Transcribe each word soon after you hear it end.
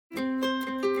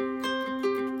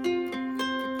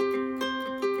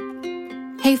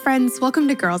Hey friends, welcome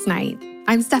to Girls Night.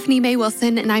 I'm Stephanie Mae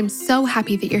Wilson, and I'm so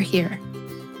happy that you're here.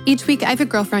 Each week I have a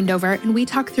girlfriend over, and we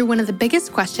talk through one of the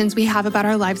biggest questions we have about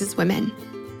our lives as women.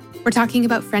 We're talking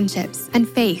about friendships and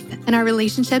faith and our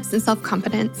relationships and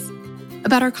self-confidence,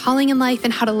 about our calling in life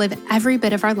and how to live every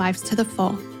bit of our lives to the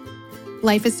full.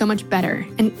 Life is so much better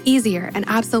and easier and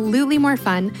absolutely more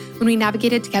fun when we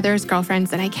navigate it together as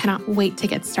girlfriends, and I cannot wait to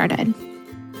get started.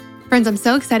 Friends, I'm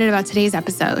so excited about today's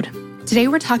episode. Today,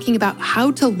 we're talking about how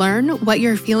to learn what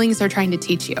your feelings are trying to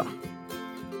teach you.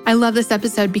 I love this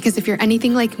episode because if you're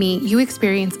anything like me, you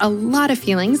experience a lot of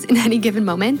feelings in any given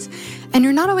moment, and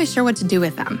you're not always sure what to do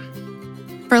with them.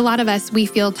 For a lot of us, we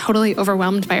feel totally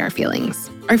overwhelmed by our feelings.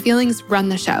 Our feelings run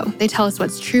the show. They tell us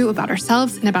what's true about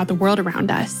ourselves and about the world around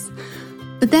us.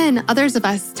 But then others of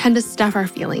us tend to stuff our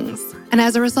feelings. And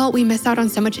as a result, we miss out on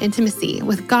so much intimacy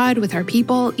with God, with our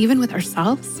people, even with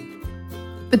ourselves.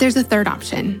 But there's a third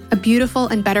option, a beautiful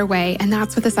and better way, and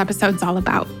that's what this episode's all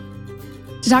about.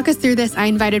 To talk us through this, I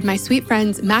invited my sweet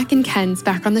friends Mac and Kenz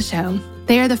back on the show.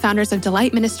 They are the founders of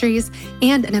Delight Ministries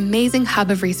and an amazing hub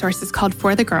of resources called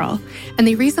For the Girl, and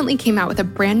they recently came out with a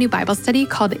brand new Bible study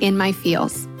called In My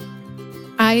Feels.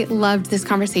 I loved this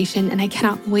conversation, and I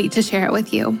cannot wait to share it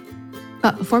with you.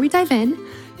 But before we dive in,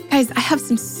 guys, I have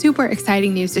some super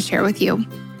exciting news to share with you.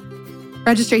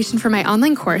 Registration for my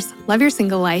online course, Love Your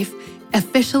Single Life,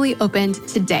 officially opened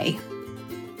today.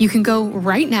 You can go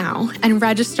right now and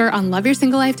register on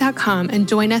loveyoursinglelife.com and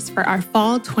join us for our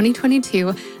fall 2022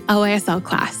 LYSL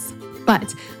class.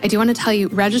 But I do want to tell you,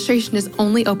 registration is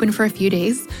only open for a few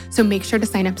days, so make sure to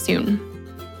sign up soon.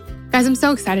 Guys, I'm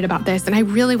so excited about this, and I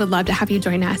really would love to have you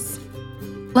join us.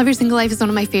 Love Your Single Life is one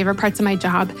of my favorite parts of my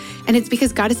job, and it's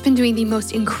because God has been doing the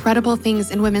most incredible things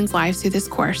in women's lives through this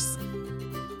course.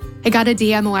 I got a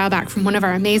DM a while back from one of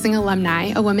our amazing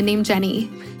alumni, a woman named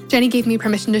Jenny. Jenny gave me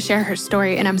permission to share her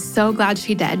story, and I'm so glad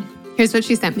she did. Here's what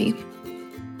she sent me.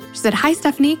 She said, "Hi,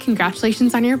 Stephanie.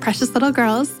 Congratulations on your precious little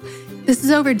girls. This is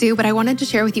overdue, but I wanted to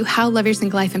share with you how Love Your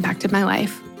Single Life impacted my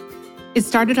life. It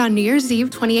started on New Year's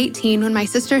Eve 2018 when my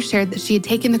sister shared that she had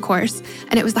taken the course,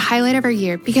 and it was the highlight of her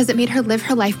year because it made her live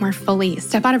her life more fully,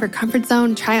 step out of her comfort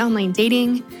zone, try online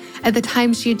dating. At the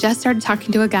time, she had just started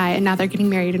talking to a guy, and now they're getting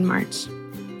married in March.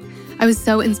 I was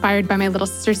so inspired by my little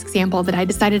sister's example that I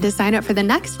decided to sign up for the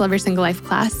next Love Your Single Life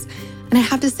class, and I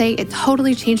have to say, it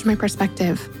totally changed my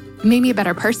perspective. It made me a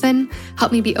better person,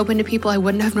 helped me be open to people I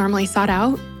wouldn't have normally sought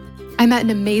out. I met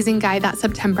an amazing guy that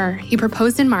September. He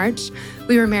proposed in March.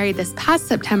 We were married this past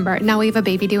September. Now we have a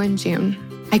baby due in June.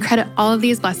 I credit all of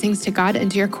these blessings to God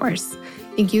and to your course.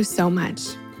 Thank you so much."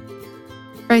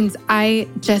 Friends, I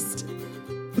just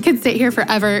could sit here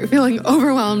forever feeling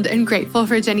overwhelmed and grateful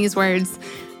for Jenny's words.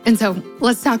 And so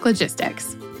let's talk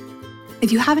logistics.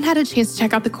 If you haven't had a chance to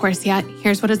check out the course yet,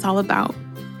 here's what it's all about.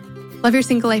 Love Your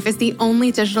Single Life is the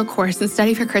only digital course and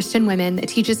study for Christian women that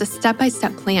teaches a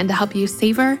step-by-step plan to help you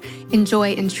savor,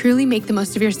 enjoy, and truly make the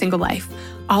most of your single life,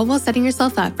 all while setting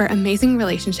yourself up for amazing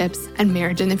relationships and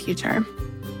marriage in the future.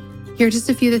 Here are just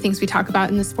a few of the things we talk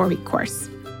about in this 4-week course.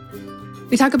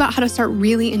 We talk about how to start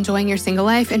really enjoying your single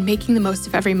life and making the most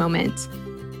of every moment.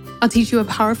 I'll teach you a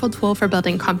powerful tool for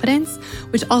building confidence,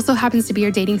 which also happens to be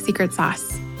your dating secret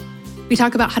sauce. We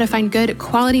talk about how to find good,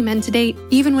 quality men to date,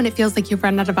 even when it feels like you've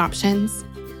run out of options.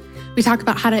 We talk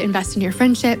about how to invest in your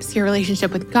friendships, your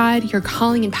relationship with God, your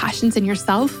calling and passions in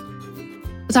yourself.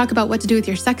 We'll talk about what to do with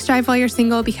your sex drive while you're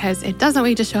single, because it doesn't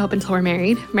wait to show up until we're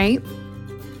married, right?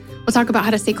 We'll talk about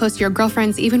how to stay close to your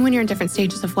girlfriends, even when you're in different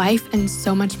stages of life, and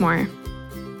so much more.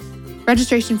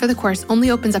 Registration for the course only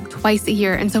opens up twice a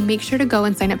year, and so make sure to go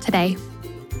and sign up today.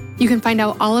 You can find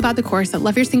out all about the course at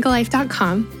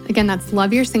loveyoursinglelife.com. Again, that's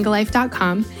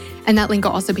loveyoursinglelife.com, and that link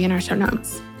will also be in our show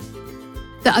notes.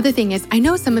 The other thing is, I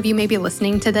know some of you may be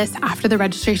listening to this after the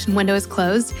registration window is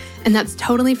closed, and that's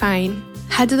totally fine.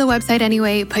 Head to the website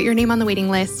anyway, put your name on the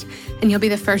waiting list, and you'll be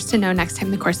the first to know next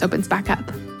time the course opens back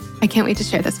up. I can't wait to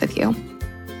share this with you.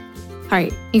 All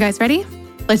right, you guys ready?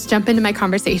 Let's jump into my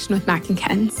conversation with Mac and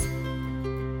Kenz.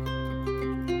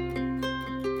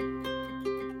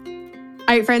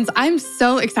 All right, friends, I'm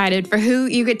so excited for who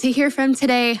you get to hear from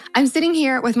today. I'm sitting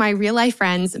here with my real life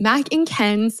friends, Mac and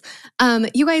Kenz.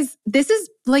 You guys, this is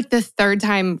like the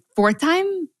fourth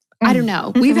time? I don't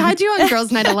know. We've had you on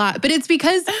Girls Night a lot, but it's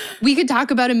because we could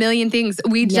talk about a million things.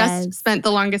 We just spent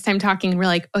the longest time talking. We're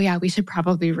like, oh yeah, we should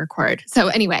probably record. So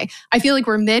anyway, I feel like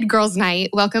we're mid Girls Night.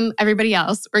 Welcome everybody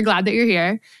else. We're glad that you're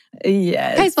here.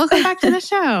 Yes. Guys, welcome back to the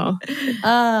show.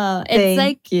 Oh,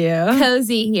 it's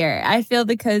cozy here. I feel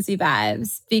the cozy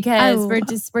vibes because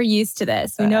we're used to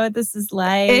this. We know what this is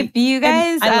like. If you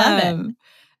guys, I love it.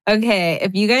 Okay,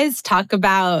 if you guys talk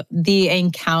about the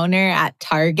encounter at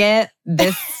Target,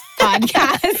 this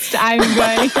podcast, I'm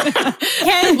going.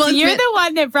 Well, you're the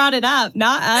one that brought it up,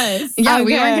 not us. Yeah, Okay.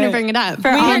 we weren't going to bring it up. We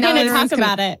were going to talk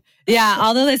about it. Yeah,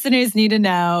 all the listeners need to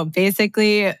know.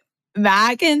 Basically,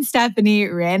 Mac and Stephanie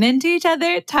ran into each other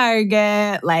at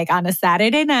Target like on a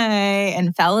Saturday night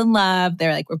and fell in love.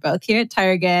 They're like, we're both here at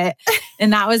Target.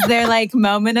 And that was their like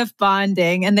moment of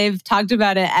bonding. And they've talked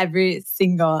about it every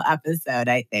single episode,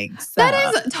 I think. So.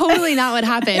 That is totally not what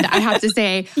happened, I have to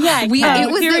say. Yeah, it was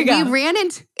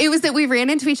that we ran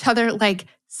into each other like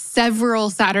several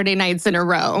Saturday nights in a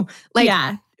row. Like,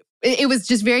 yeah. It was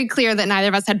just very clear that neither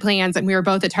of us had plans and we were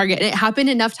both at Target. And it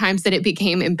happened enough times that it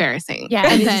became embarrassing. Yeah.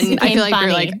 And then I feel like funny.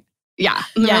 we were like, yeah.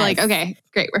 And Yes. we're like, okay,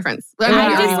 great, we're friends.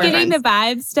 I'm just We're getting friends. the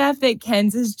vibe, Steph, that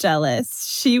Ken's is jealous.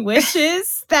 She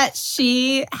wishes that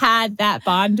she had that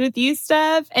bond with you,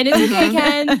 Steph. And it's okay,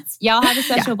 Ken. Y'all have a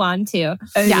special bond too.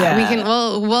 Yeah, we can.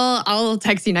 I'll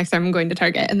text you next time I'm going to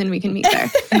Target, and then we can meet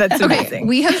there. That's Okay, amazing.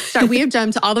 we have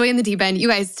jumped all the way in the deep end. You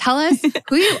guys, tell us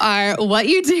who you are, what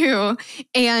you do,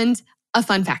 and a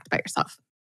fun fact about yourself.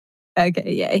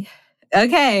 Okay, yay.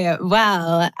 Okay,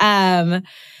 well, I'll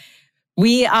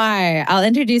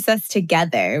introduce us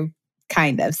together,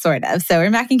 kind of, sort of. So we're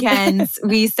Mac and Ken's.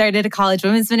 We started a college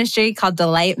women's ministry called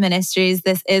Delight Ministries.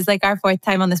 This is like our 4th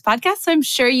time on this podcast, so I'm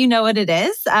sure you know what it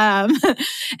is.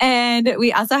 And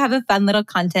we also have a fun little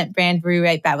content brand where we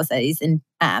write Bible studies and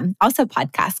also a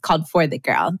podcast called For the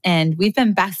Girl. And we've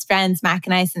been best friends, Mac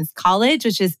and I, since college,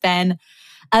 which has been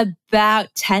about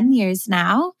 10 years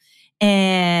now.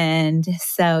 And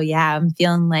so, yeah, I'm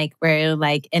feeling like we're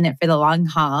like in it for the long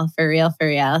haul, for real. So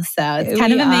it's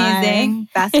kind of amazing.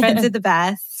 Best friends are the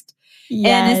best. Yes.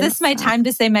 And is this my time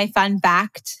to say my fun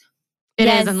fact? It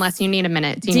Yes. is, unless you need a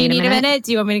minute. Do you need a minute?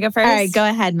 Do you want me to go first? All right, go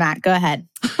ahead, Matt. Go ahead.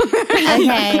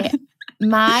 Okay.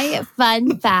 My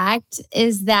fun fact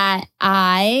is that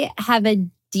I have a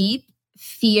deep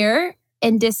fear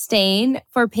and disdain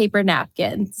for paper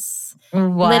napkins.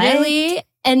 What? Literally,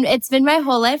 and it's been my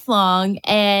whole life long.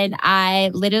 And I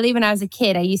literally, when I was a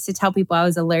kid, I used to tell people I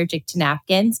was allergic to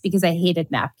napkins because I hated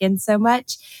napkins so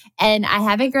much. And I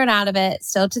haven't grown out of it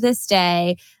still to this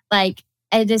day. Like,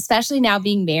 and especially now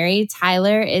being married,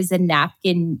 Tyler is a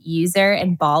napkin user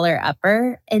and baller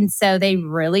upper. And so they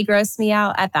really gross me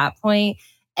out at that point.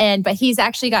 But he's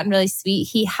actually gotten really sweet.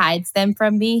 He hides them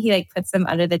from me. He like puts them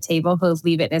under the table. He'll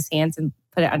leave it in his hands and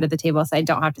put it under the table so I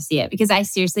don't have to see it, because I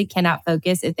seriously cannot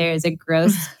focus if there is a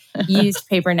gross used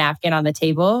paper napkin on the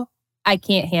table. I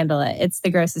can't handle it. It's the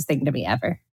grossest thing to me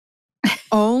ever.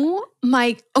 Oh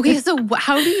my. Okay, so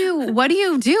what do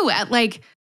you do at like,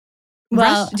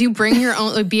 do you bring your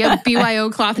own BYO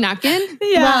cloth napkin?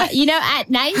 Yeah. Well, you know, at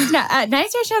nice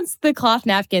restaurants, the cloth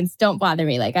napkins don't bother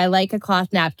me. Like, I like a cloth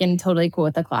napkin, totally cool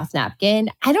with a cloth napkin.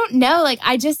 I don't know. Like,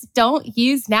 I just don't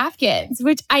use napkins,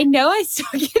 which I know I still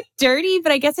get dirty,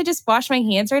 but I guess I just wash my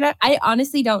hands right now. I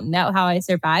honestly don't know how I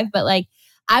survive, but like,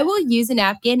 I will use a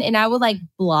napkin and I will like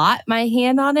blot my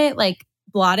hand on it, like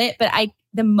blot it. But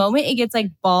the moment it gets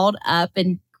like balled up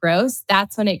and gross,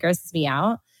 that's when it grosses me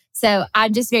out. So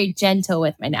I'm just very gentle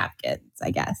with my napkins,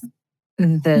 I guess.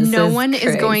 No one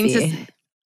is going to.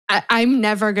 I'm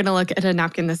never going to look at a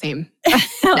napkin the same.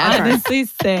 Honestly,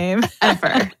 same.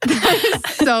 Ever.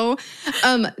 So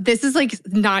this is like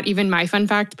not even my fun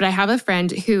fact, but I have a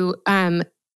friend who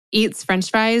eats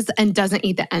French fries and doesn't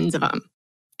eat the ends of them.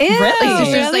 Ew, Like, so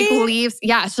she just like really? leaves.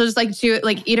 Yeah, she'll just like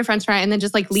eat a French fry and then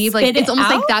just like leave. Spit Like it's it almost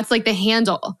out? like that's like the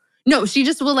handle. No, she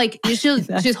just will like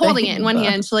she's holding it in one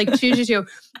hand. She'll like chew,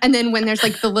 and then when there's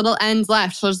like the little ends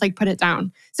left, she'll just like put it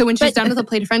down. So when she's done with a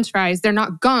plate of French fries, they're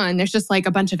not gone. There's just like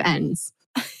a bunch of ends.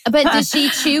 But does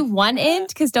she chew one end?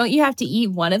 Because don't you have to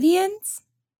eat one of the ends?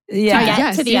 Yeah.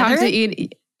 Get to the you other? have to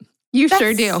eat. You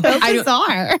sure do. So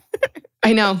bizarre.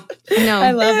 I know.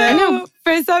 I love it. I know.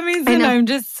 For some reason, know. I'm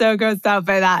just so grossed out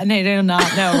by that, and I do not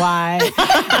know why.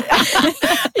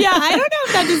 Yeah, I don't know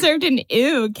if that deserved an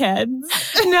ew, kids.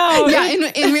 No. Yeah,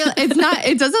 in real, it's not.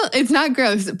 It's not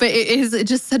gross, but it is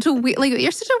just such a weird. Like,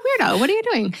 you're such a weirdo. What are you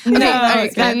doing? Okay, No, all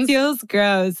right, that guys. feels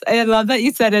gross. I love that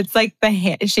you said it's like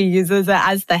she uses it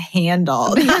as the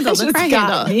handle. The handle, the That fry just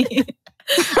got handle. me.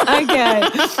 Okay.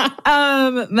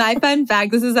 My fun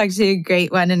fact, this is actually a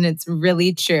great one and it's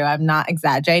really true. I'm not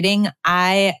exaggerating.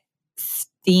 I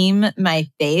steam my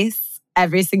face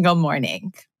every single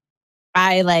morning.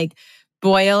 I like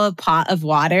boil a pot of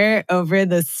water over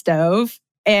the stove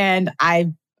and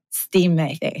I steam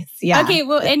my face. Yeah. Okay,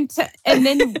 well, and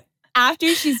then after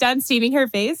she's done steaming her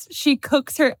face, she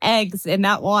cooks her eggs in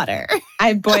that water.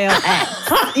 I boil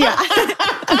eggs. Yeah.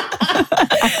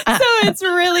 So it's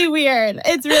really weird.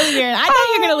 It's really weird. I thought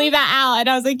you were going to leave that out. And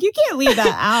I was like, you can't leave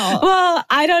that out. Well,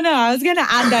 I don't know. I was going to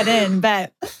add that in,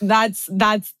 but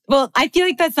well, I feel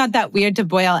like that's not that weird to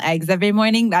boil eggs every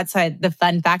morning. That's why the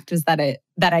fun fact was that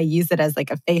I use it as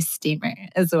like a face steamer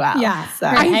as well. Yeah. So.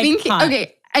 I think that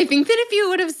if you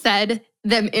would have said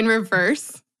them in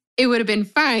reverse, it would have been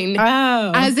fine.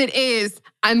 Oh. As it is,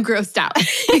 I'm grossed out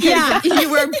because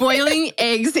you were boiling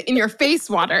eggs in your face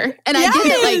water. And I get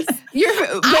it. Like,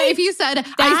 but if you said,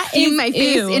 I steam my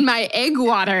face in my egg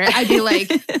water, I'd be like,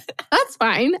 that's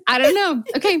fine. I don't know.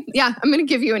 Okay. Yeah. I'm going to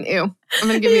give you an ew. I'm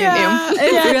going to give you an ew.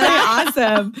 It's really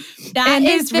awesome. That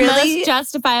is the most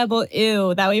justifiable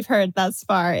ew that we've heard thus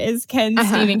far is Ken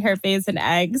steaming her face in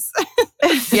eggs.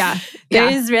 Yeah.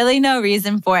 There's really no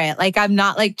reason for it. Like, I'm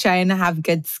not like trying to have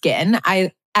good skin.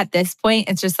 At this point,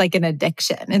 it's just like an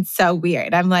addiction. It's so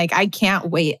weird. I'm like, I can't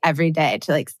wait every day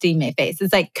to like steam my face.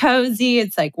 It's like cozy.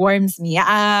 It's like warms me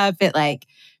up. It like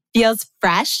feels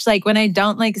fresh. Like when I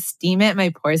don't like steam it,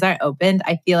 my pores aren't opened.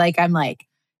 I feel like I'm like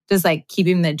just like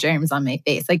keeping the germs on my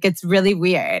face. Like it's really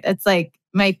weird. It's like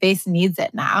my face needs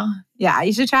it now. Yeah,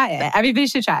 you should try it. Everybody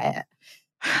should try it.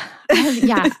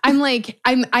 Yeah,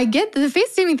 I get the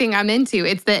face steaming thing I'm into.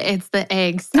 It's the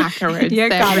eggs afterwards You're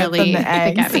that really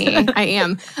eggs. get me. I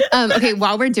am. Okay,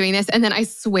 while we're doing this, and then I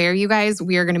swear, you guys,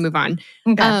 we are going to move on.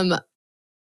 Okay.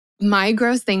 My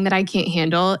gross thing that I can't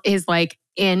handle is like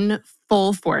in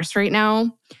full force right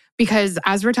now because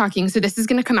as we're talking, so this is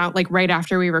going to come out like right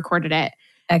after we recorded it.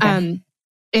 Okay.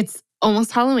 It's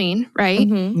almost Halloween, right?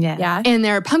 Mm-hmm. Yeah. And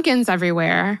there are pumpkins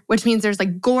everywhere, which means there's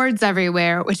like gourds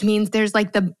everywhere, which means there's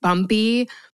like the bumpy,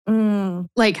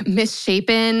 like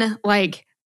misshapen, like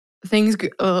things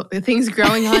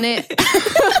growing on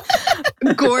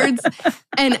it, gourds.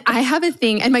 And I have a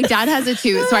thing, and my dad has it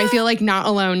too. So I feel like not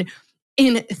alone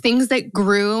in things that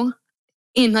grew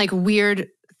in like weird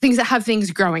things that have things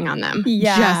growing on them.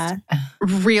 Yeah.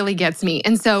 Just really gets me.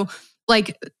 And so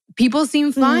like people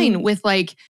seem fine with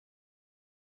like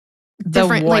the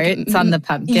different warts on the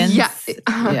pumpkins. Yeah.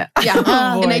 Yeah.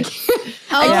 And I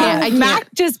can't.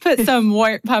 Mac just put some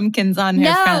wart pumpkins on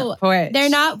her front porch. They're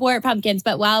not wart pumpkins,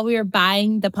 but while we were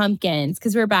buying the pumpkins,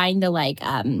 because we were buying the like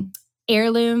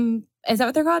heirloom, is that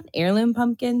what they're called? Heirloom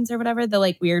pumpkins or whatever, the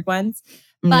like weird ones.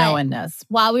 But no one knows.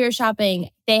 While we were shopping,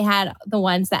 they had the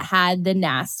ones that had the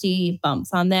nasty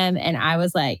bumps on them. And I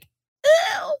was like,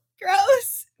 ew,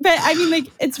 gross. But I mean, like,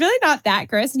 it's really not that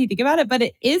gross when you think about it, but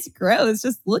it is gross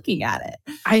just looking at it.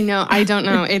 I know. I don't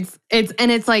know.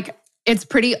 It's like, it's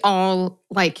pretty all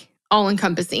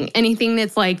encompassing. Anything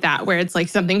that's like that, where it's like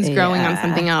something's growing on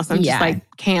something else. I'm just like,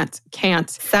 can't.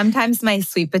 Sometimes my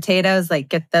sweet potatoes like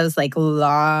get those like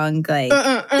long, like,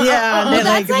 they're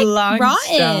that's like long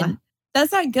rotten. straw.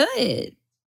 That's not good.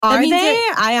 Are they?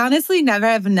 I honestly never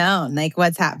have known like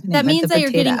what's happening. That means that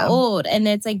you're getting potato. old and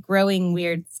it's like growing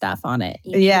weird stuff on it.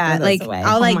 Like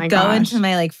I'll like go gosh. into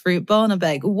my like fruit bowl and I'll be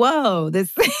like, whoa,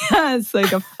 this is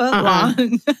like a foot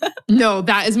long. No,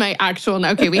 that is my actual.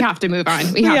 Okay, we have to move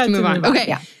on. We have to move on.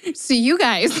 Okay, so you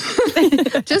guys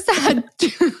just had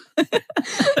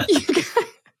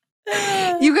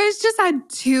you guys just had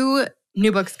 2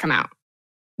 new books come out.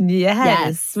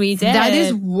 Yes, we did. That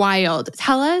is wild.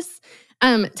 Tell us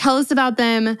about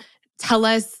them. Tell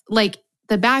us like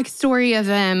the backstory of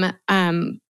them.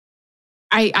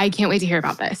 I can't wait to hear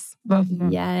about this.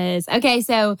 Yes. Okay,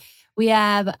 so we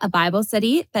have a Bible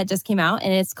study that just came out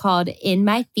and it's called In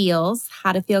My Feels,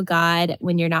 How to Feel God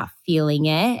When You're Not Feeling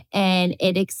It. And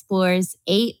it explores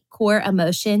 8 core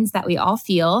emotions that we all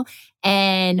feel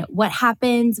and what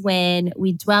happens when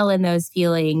we dwell in those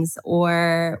feelings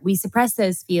or we suppress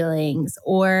those feelings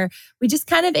or we just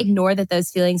kind of ignore that those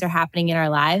feelings are happening in our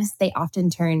lives. They often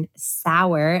turn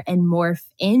sour and morph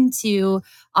into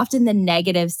often the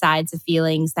negative sides of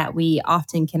feelings that we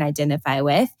often can identify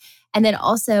with. And then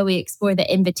also we explore the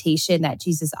invitation that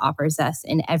Jesus offers us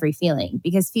in every feeling,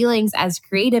 because feelings as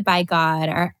created by God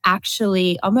are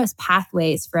actually almost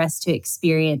pathways for us to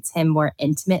experience Him more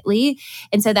intimately.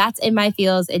 And so that's In My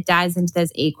Feels. It dives into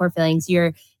those 8 core feelings.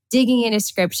 You're digging into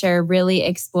scripture, really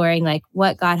exploring like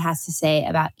what God has to say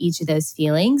about each of those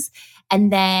feelings.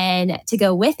 And then to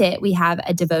go with it, we have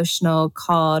a devotional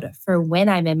called For When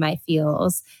I'm in My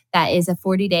Feels. That is a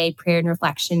 40-day prayer and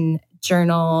reflection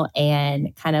journal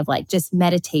and kind of like just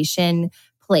meditation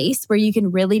place where you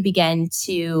can really begin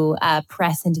to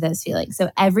press into those feelings. So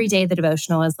every day the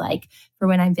devotional is like for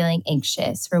when I'm feeling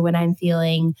anxious, for when I'm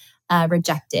feeling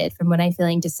rejected, from when I'm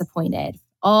feeling disappointed,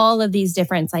 all of these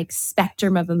different like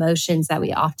spectrum of emotions that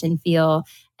we often feel.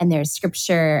 And there's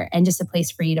scripture and just a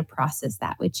place for you to process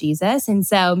that with Jesus. And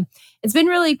so it's been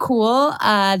really cool,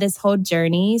 this whole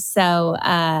journey. So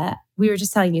we were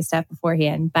just telling you stuff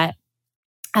beforehand, but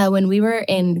when we were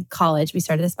in college, we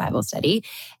started this Bible study.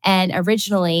 And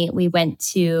originally we went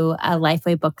to a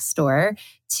Lifeway bookstore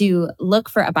to look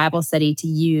for a Bible study to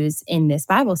use in this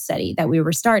Bible study that we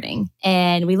were starting.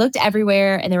 And we looked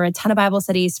everywhere, and there were a ton of Bible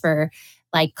studies for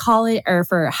like college or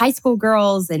for high school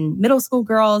girls and middle school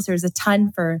girls. There's a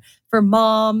ton for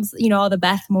moms, all the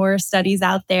Beth Moore studies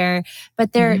out there.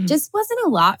 But there just wasn't a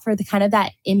lot for the kind of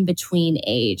that in-between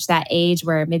age, that age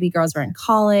where maybe girls were in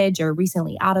college or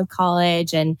recently out of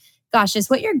college. And gosh, just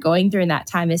what you're going through in that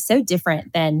time is so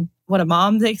different than what a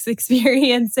mom's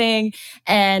experiencing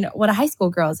and what a high school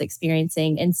girl is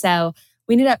experiencing. And so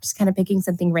we ended up just kind of picking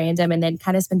something random and then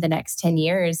kind of spent the next 10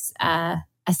 years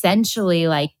essentially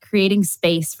like creating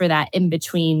space for that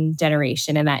in-between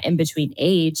generation and that in-between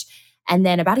age. And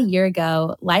then about a year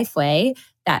ago, Lifeway,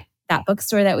 that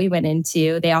bookstore that we went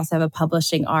into, they also have a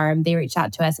publishing arm. They reached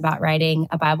out to us about writing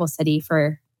a Bible study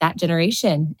for that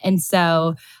generation. And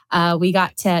so we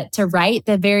got to write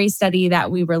the very study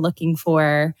that we were looking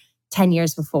for 10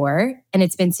 years before. And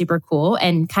it's been super cool.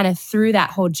 And kind of through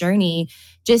that whole journey,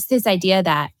 just this idea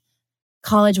that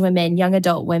college women, young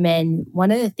adult women,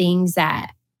 one of the things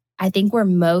that I think we're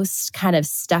most kind of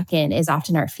stuck in is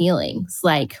often our feelings.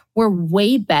 Like we're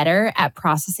way better at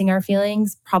processing our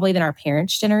feelings probably than our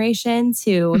parents' generations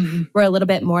who were a little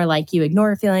bit more like you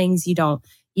ignore feelings. You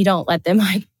don't let them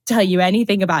like tell you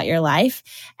anything about your life.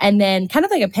 And then kind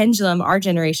of like a pendulum, our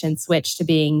generation switched to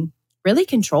being really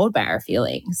controlled by our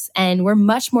feelings. And we're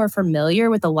much more familiar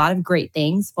with a lot of great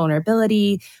things,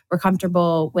 vulnerability. We're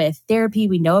comfortable with therapy.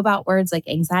 We know about words like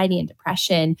anxiety and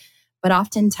depression. But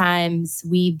oftentimes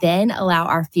we then allow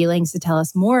our feelings to tell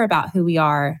us more about who we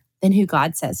are than who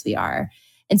God says we are.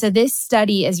 And so this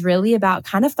study is really about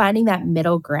kind of finding that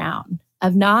middle ground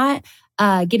of not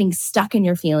getting stuck in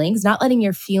your feelings, not letting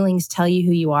your feelings tell you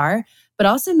who you are, but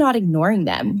also not ignoring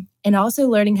them. And also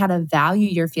learning how to value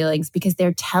your feelings because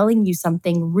they're telling you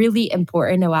something really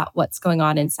important about what's going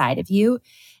on inside of you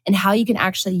and how you can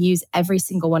actually use every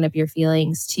single one of your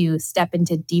feelings to step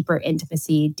into deeper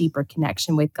intimacy, deeper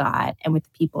connection with God and with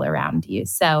the people around you.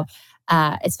 So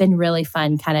it's been really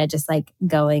fun kind of just like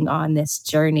going on this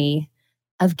journey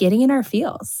of getting in our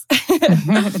feels.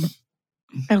 I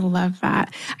love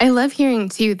that. I love hearing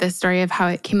too the story of how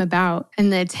it came about in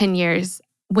the 10 years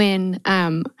when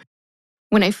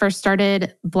I first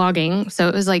started blogging. So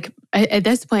it was like, at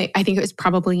this point, I think it was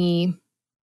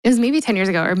maybe 10 years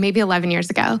ago or maybe 11 years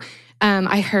ago.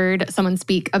 I heard someone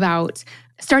speak about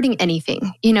starting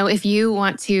anything. If you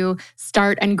want to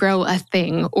start and grow a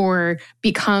thing or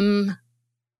become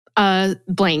a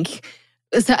blank.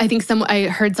 So I think I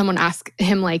heard someone ask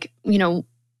him like,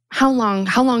 how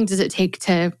long does it take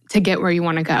to get where you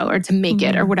want to go or to make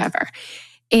it or whatever?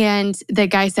 And the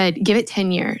guy said, give it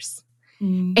 10 years.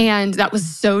 And that was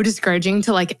so discouraging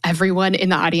to like everyone in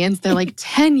the audience. They're like,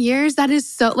 10 years? That is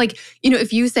so like,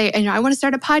 if you say, I want to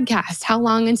start a podcast, how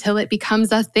long until it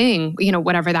becomes a thing?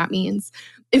 Whatever that means.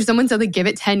 If someone said like, give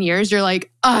it 10 years, you're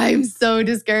like, I'm so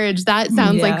discouraged. That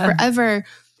sounds like forever.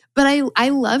 But I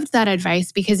loved that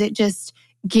advice because it just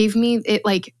gave me, it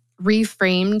like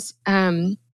reframed,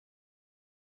 I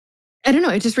don't know,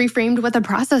 it just reframed what the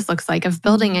process looks like of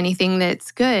building anything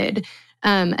that's good.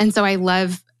 And so I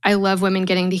love women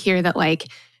getting to hear that like,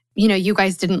 you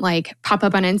guys didn't like pop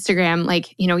up on Instagram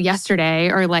like, yesterday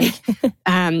or like,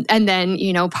 and then,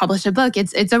 publish a book.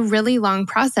 It's a really long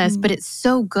process, but it's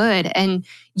so good. And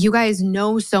you guys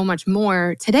know so much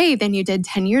more today than you did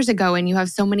 10 years ago. And you have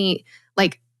so many,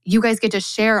 like, you guys get to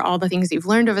share all the things you've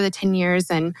learned over the 10 years.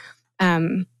 And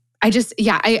I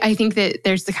think that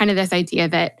there's the kind of this idea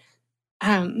that,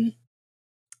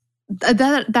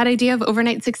 that idea of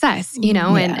overnight success,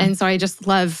 and so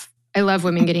I love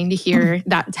women getting to hear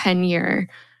that 10-year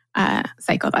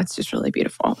cycle. That's just really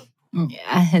beautiful.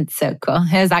 Yeah, it's so cool.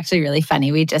 It was actually really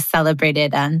funny. We just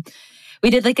celebrated,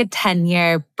 we did like a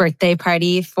 10-year birthday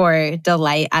party for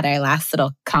Delight at our last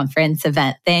little conference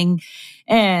event thing.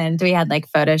 And we had like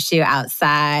photo shoot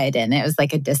outside and it was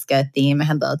like a disco theme. I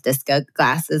had little disco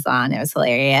glasses on. It was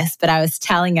hilarious. But I was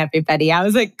telling everybody, I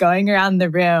was like going around the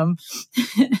room,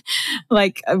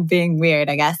 like being weird,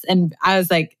 I guess. And I was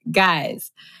like,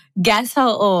 guys, guess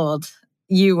how old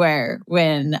you were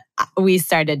when we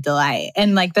started Delight?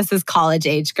 And like, this is college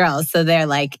age girls. So they're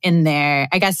like in their,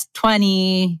 I guess,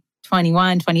 20,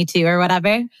 21, 22 or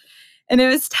whatever. And it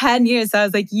was 10 years. So I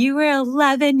was like, you were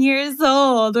 11 years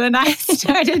old when I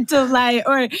started Delight,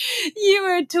 or you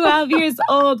were 12 years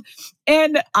old.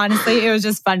 And honestly, it was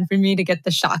just fun for me to get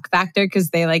the shock factor because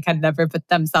they like had never put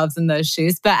themselves in those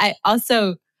shoes. But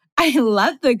I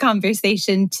love the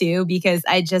conversation too, because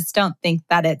I just don't think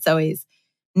that it's always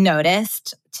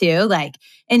noticed too. Like,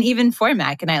 and even for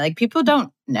Mac and I, like people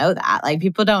don't know that. Like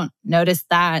people don't notice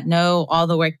that, know all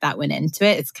the work that went into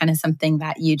it. It's kind of something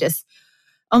that you just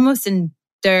almost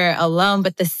endure alone.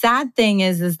 But the sad thing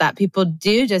is that people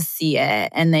do just see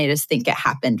it and they just think it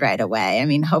happened right away. I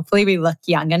mean, hopefully we look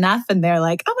young enough and they're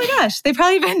like, oh my gosh, they've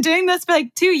probably been doing this for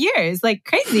like 2 years. Like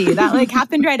crazy. That like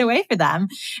happened right away for them.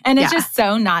 And it's just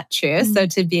so not true. So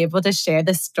to be able to share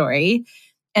the story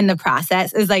in the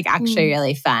process is like actually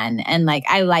really fun. And like,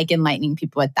 I like enlightening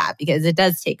people with that because it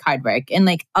does take hard work and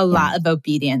like a lot of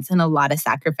obedience and a lot of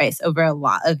sacrifice over a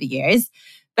lot of years.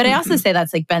 But I also say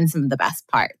that's like been some of the best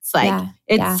parts. Like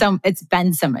it's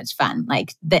been so much fun.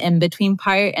 Like the in-between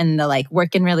part and the like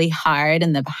working really hard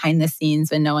and the behind the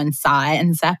scenes when no one saw it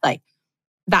and stuff. Like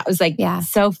that was like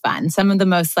so fun. Some of the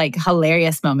most like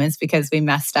hilarious moments because we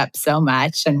messed up so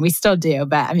much and we still do.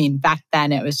 But I mean, back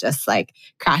then it was just like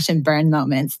crash and burn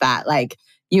moments that like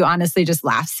you honestly just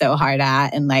laugh so hard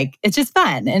at. And like, it's just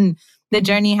fun. And the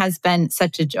journey has been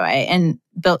such a joy and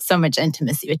built so much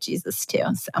intimacy with Jesus too.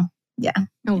 So yeah.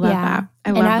 I love that.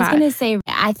 I was going to say,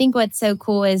 I think what's so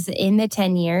cool is in the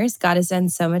 10 years, God has done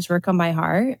so much work on my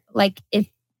heart. Like if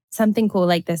something cool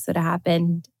like this would have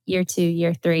happened year 2,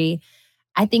 year 3,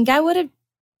 I think I would have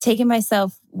taken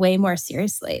myself way more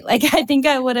seriously. Like, I think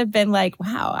I would have been like,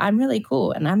 wow, I'm really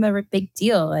cool and I'm a big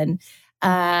deal. And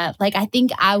like, I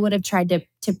think I would have tried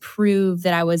to prove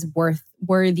that I was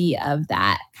worthy of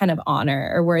that kind of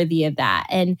honor or worthy of that.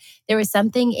 And there was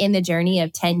something in the journey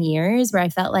of 10 years where I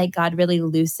felt like God really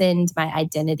loosened my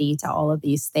identity to all of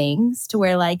these things to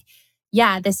where like,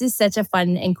 yeah, this is such a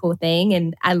fun and cool thing.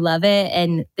 And I love it.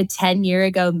 And the 10-year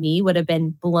ago me would have been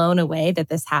blown away that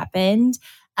this happened.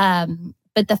 But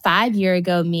the 5-year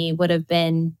ago me would have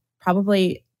been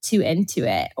probably too into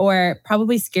it or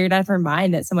probably scared out of her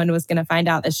mind that someone was going to find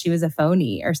out that she was a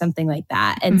phony or something like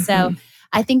that. And so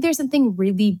I think there's something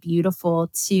really beautiful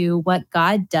to what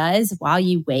God does while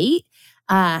you wait,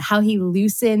 how he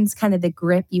loosens kind of the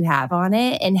grip you have on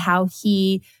it and how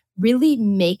he really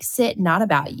makes it not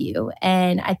about you.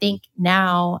 And I think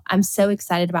now I'm so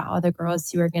excited about all the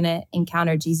girls who are going to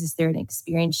encounter Jesus through it and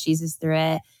experience Jesus through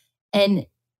it. And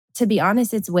to be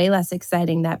honest, it's way less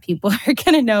exciting that people are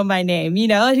going to know my name. You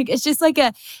know, it's just like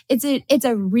it's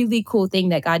a really cool thing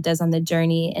that God does on the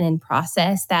journey and in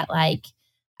process that like,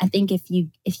 I think if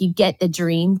you get the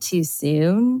dream too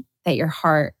soon, that your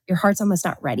heart's almost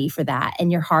not ready for that.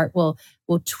 And your heart will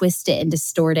twist it and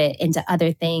distort it into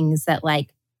other things that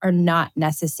like are not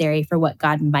necessary for what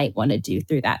God might want to do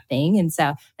through that thing. And so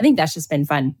I think that's just been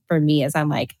fun for me as I'm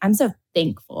like, I'm so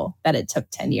thankful that it took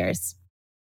 10 years.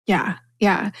 Yeah.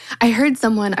 Yeah. I heard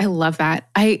someone, I love that.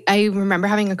 I remember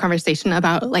having a conversation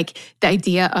about like the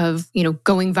idea of, you know,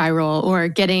 going viral or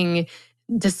getting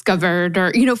discovered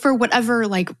or, you know, for whatever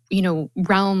like, you know,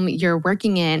 realm you're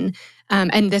working in.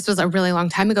 And this was a really long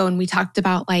time ago. And we talked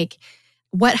about like,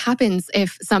 what happens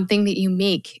if something that you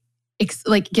make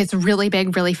like gets really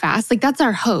big, really fast? Like that's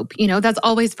our hope, you know, that's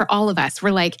always for all of us.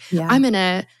 We're like, I'm going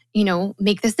to, you know,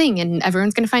 make this thing and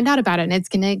everyone's going to find out about it and it's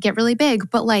going to get really big.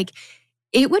 But like,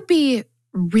 it would be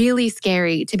really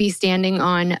scary to be standing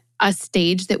on a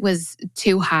stage that was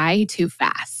too high, too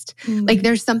fast. Like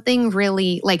there's something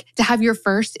really like to have your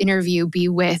first interview be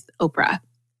with Oprah.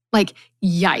 Like,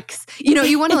 yikes. You know,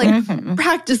 you want to like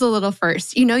practice a little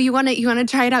first. You know, you want to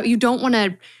try it out. You don't want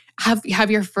to have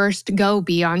your first go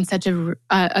be on such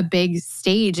a big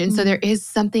stage. And so there is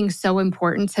something so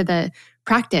important to the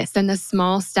practice and the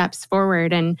small steps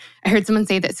forward. And I heard someone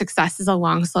say that success is a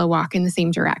long, slow walk in the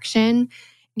same direction.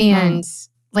 And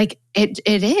like it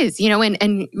is, you know,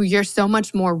 and you're so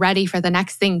much more ready for the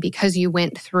next thing because you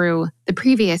went through the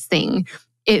previous thing.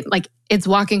 It's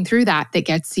walking through that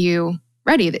gets you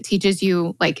ready, that teaches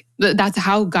you like, that's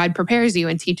how God prepares you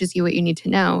and teaches you what you need to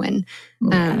know. And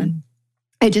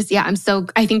I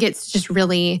think it's just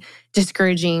really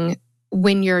discouraging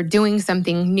when you're doing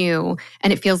something new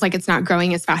and it feels like it's not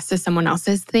growing as fast as someone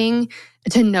else's thing,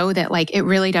 to know that like it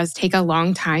really does take a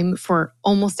long time for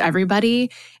almost everybody.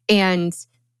 And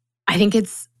I think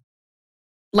it's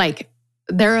like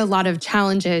there are a lot of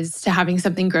challenges to having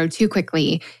something grow too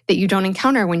quickly that you don't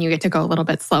encounter when you get to go a little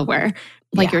bit slower,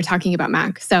 like you're talking about,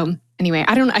 Mac. So anyway,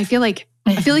 I feel like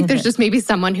there's just maybe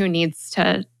someone who needs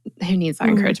to who needs that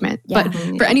encouragement. Yeah.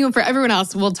 But for everyone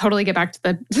else, we'll totally get back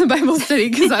to the Bible study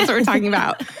because that's what we're talking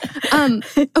about.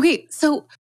 Okay, so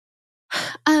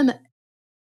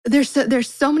there's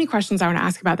so many questions I want to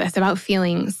ask about this, about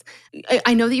feelings.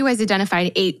 I know that you guys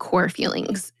identified 8 core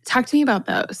feelings. Talk to me about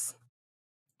those.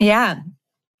 Yeah.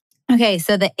 Okay,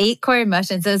 so the 8 core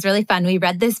emotions, it was really fun. We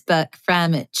read this book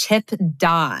from Chip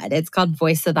Dodd. It's called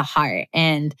Voice of the Heart.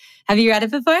 And have you read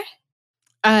it before?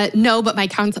 No, but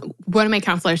one of my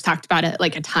counselors talked about it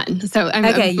like a ton. So I'm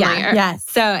familiar. Yeah.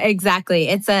 So exactly.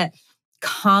 It's a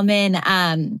common,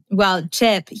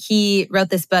 Chip, he wrote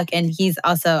this book and he's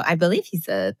also, I believe he's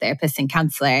a therapist and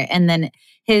counselor. And then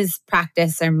his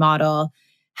practice or model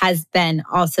has been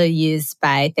also used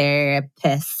by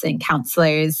therapists and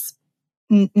counselors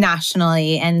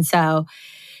nationally. And so,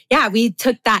 yeah, we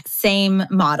took that same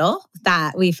model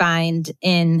that we find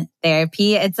in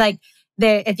therapy. It's like,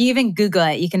 if you even Google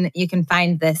it, you can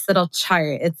find this little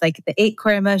chart. It's like the 8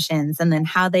 core emotions and then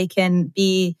how they can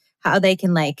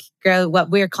like grow what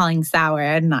we're calling sour.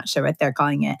 I'm not sure what they're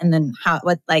calling it. And then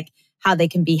how they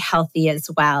can be healthy as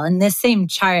well. And this same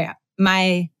chart,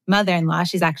 my mother-in-law,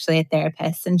 she's actually a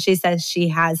therapist, and she says she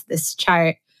has this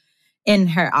chart in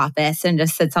her office and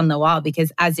just sits on the wall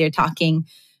because as you're talking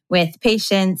with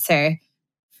patients or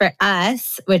for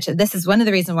us, which this is one of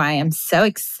the reasons why I'm so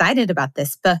excited about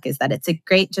this book, is that it's a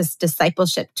great just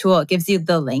discipleship tool. It gives you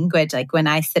the language. Like when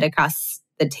I sit across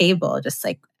the table, just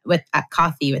like at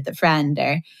coffee with a friend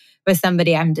or with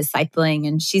somebody I'm discipling,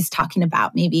 and she's talking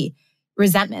about maybe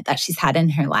resentment that she's had in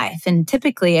her life. And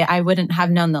typically I wouldn't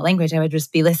have known the language. I would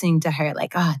just be listening to her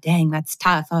like, oh, dang, that's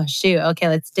tough. Oh, shoot. Okay,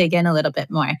 let's dig in a little bit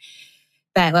more.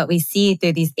 But what we see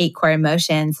through these 8 core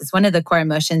emotions is one of the core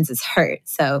emotions is hurt.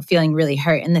 So feeling really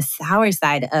hurt. And the sour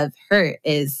side of hurt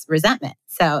is resentment.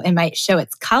 So it might show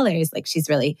its colors, like she's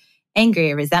really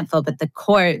angry or resentful, but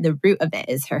the root of it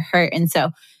is her hurt. And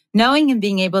so knowing and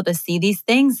being able to see these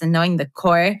things and knowing the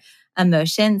core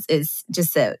emotions is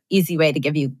just an easy way to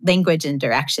give you language and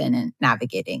direction in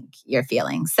navigating your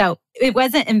feelings. So it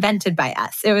wasn't invented by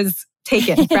us. It was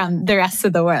taken from the rest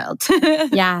of the world.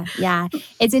 Yeah.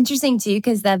 It's interesting too,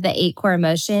 because of the 8 core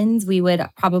emotions, we would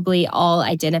probably all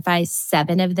identify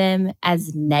 7 of them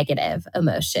as negative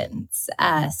emotions.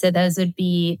 So those would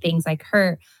be things like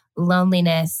hurt,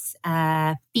 loneliness,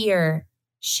 fear,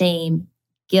 shame,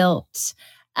 guilt,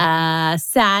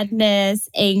 sadness,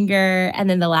 anger, and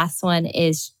then the last one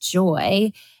is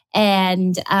joy.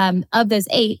 And of those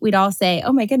 8, we'd all say,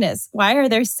 oh my goodness, why are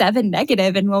there 7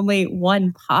 negative and only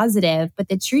 1 positive? But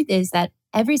the truth is that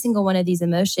every single one of these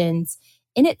emotions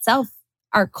in itself,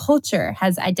 our culture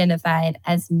has identified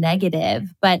as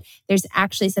negative, but there's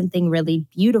actually something really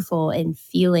beautiful in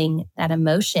feeling that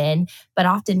emotion. But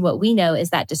often what we know is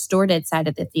that distorted side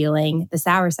of the feeling, the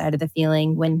sour side of the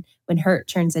feeling, when hurt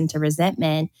turns into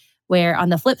resentment, where on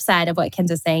the flip side of what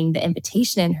Ken's saying, the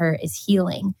invitation in hurt is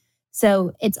healing.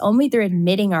 So it's only through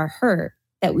admitting our hurt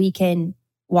that we can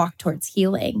walk towards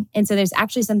healing. And so there's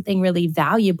actually something really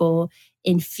valuable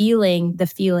in feeling the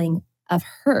feeling of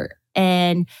hurt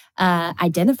and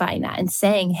identifying that and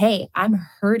saying, hey, I'm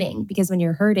hurting, because when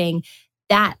you're hurting,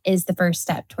 that is the first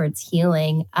step towards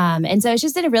healing. And so it's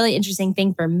just been a really interesting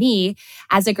thing for me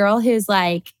as a girl who's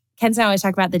like, Ken's and I always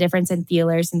talk about the difference in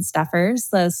feelers and stuffers.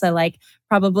 So like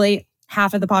probably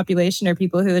half of the population are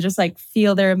people who just like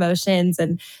feel their emotions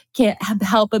and can't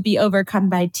help but be overcome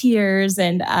by tears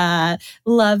and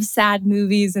love sad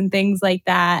movies and things like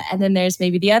that. And then there's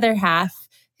maybe the other half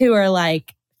who are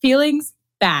like, feelings,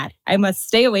 bad. I must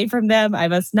stay away from them. I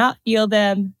must not feel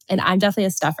them. And I'm definitely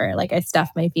a stuffer. Like I stuff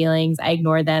my feelings. I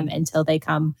ignore them until they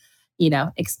come,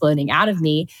 exploding out of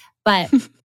me. But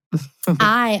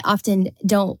I often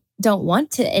don't want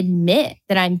to admit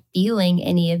that I'm feeling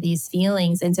any of these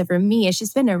feelings. And so for me, it's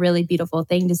just been a really beautiful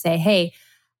thing to say, hey,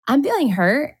 I'm feeling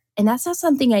hurt. And that's not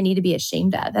something I need to be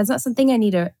ashamed of. That's not something I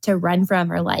need to run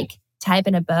from or like tie up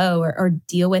in a bow or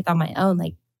deal with on my own.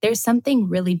 Like there's something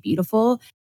really beautiful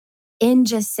in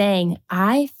just saying,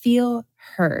 I feel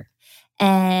hurt.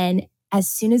 And as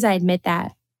soon as I admit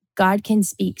that, God can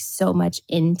speak so much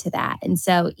into that. And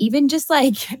so even just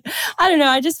like, I don't know,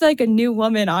 I just feel like a new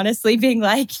woman, honestly, being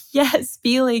like, yes,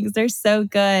 feelings, they're so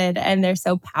good and they're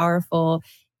so powerful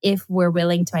if we're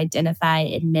willing to identify,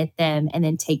 admit them, and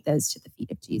then take those to the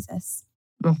feet of Jesus.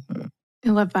 Mm-hmm. I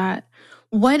love that.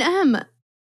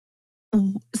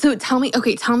 So tell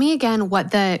me again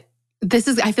what this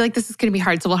is. I feel like this is going to be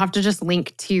hard. So we'll have to just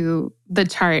link to the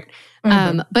chart.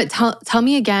 Mm-hmm. But tell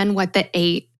me again what the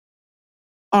 8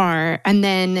 are, and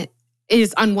then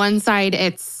is on one side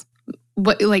it's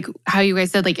what, like how you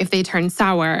guys said, like if they turn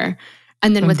sour,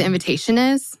 and then what the invitation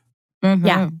is. Mm-hmm.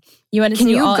 Yeah. You want to Can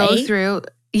do you all go 8? through?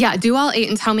 Yeah, do all 8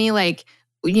 and tell me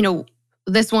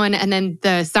this one, and then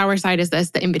the sour side is this,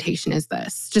 the invitation is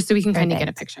this, just so we can kind of get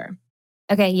a picture.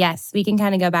 Okay, yes, we can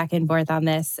kind of go back and forth on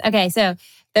this. Okay, so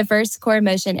the first core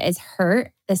emotion is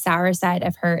hurt. The sour side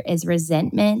of hurt is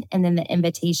resentment. And then the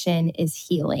invitation is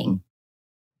healing.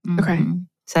 Okay.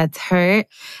 So that's hurt.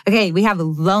 Okay, we have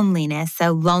loneliness.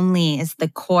 So lonely is the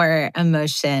core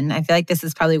emotion. I feel like this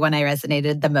is probably one I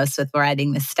resonated the most with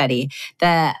writing this study.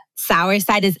 The sour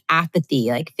side is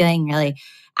apathy, like feeling really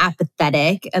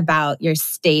apathetic about your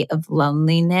state of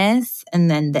loneliness. And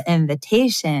then the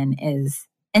invitation is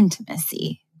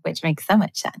intimacy, which makes so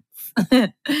much sense.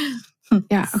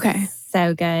 Yeah, okay.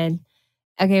 So good.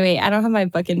 Okay, wait, I don't have my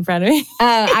book in front of me.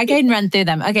 I can run through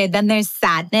them. Okay, then there's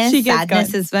sadness.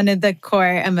 Sadness is one of the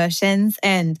core emotions.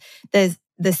 And the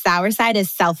sour side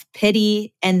is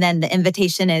self-pity. And then the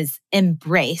invitation is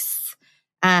embrace.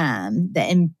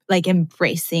 Embracing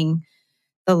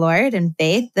the Lord and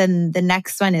faith. Then the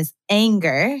next one is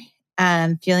anger.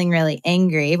 Feeling really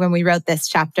angry. When we wrote this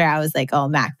chapter, I was like, oh,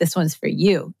 Mac, this one's for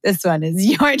you. This one is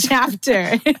your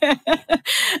chapter.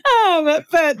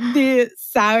 But the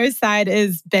sour side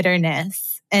is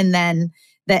bitterness. And then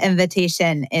the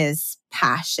invitation is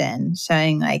passion,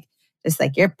 showing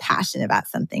you're passionate about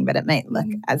something, but it might look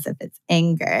as if it's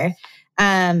anger.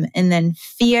 And then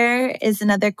fear is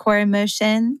another core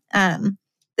emotion. The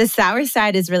sour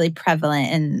side is really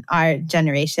prevalent in our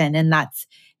generation, and that's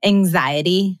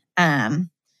anxiety.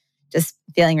 Just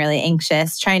feeling really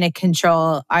anxious, trying to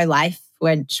control our life,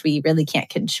 which we really can't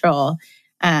control.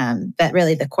 But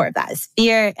really the core of that is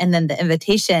fear. And then the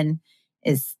invitation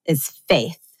is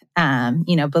faith,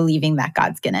 believing that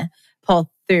God's going to pull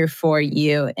through for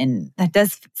you. And that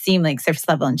does seem like surface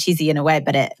level and cheesy in a way,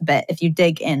 but if you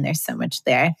dig in, there's so much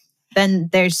there. Then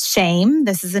there's shame.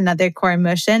 This is another core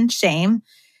emotion, shame.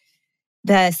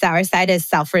 The sour side is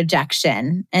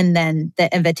self-rejection. And then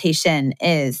the invitation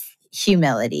is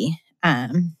humility.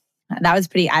 That was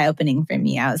pretty eye-opening for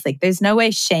me. I was like, there's no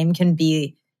way shame can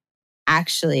be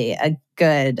actually a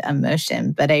good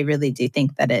emotion, but I really do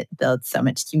think that it builds so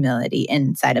much humility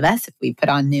inside of us if we put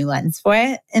on new lens for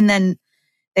it. And then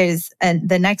there's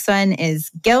the next one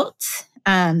is guilt.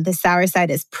 The sour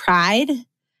side is pride.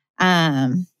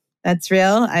 That's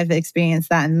real. I've experienced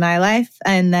that in my life.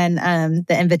 And then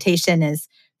the invitation is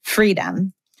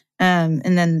freedom.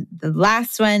 And then the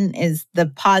last one is the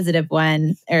positive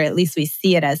one, or at least we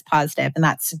see it as positive, and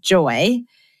that's joy.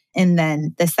 And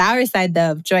then the sour side,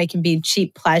 though, of joy can be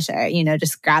cheap pleasure,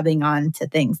 just grabbing on to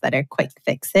things that are quick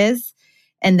fixes.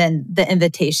 And then the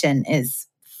invitation is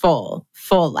full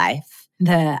life.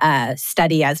 The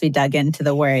study, as we dug into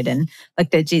the word and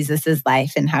looked at Jesus's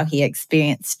life and how he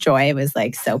experienced joy, was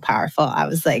so powerful. I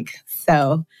was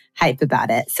so hype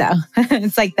about it. So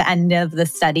it's the end of the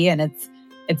study, and it's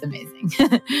amazing.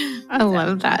 I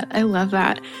love that. I love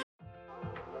that.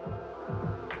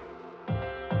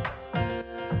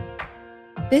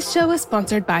 This show is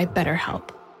sponsored by BetterHelp.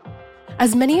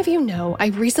 As many of you know, I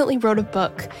recently wrote a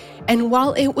book, and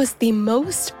while it was the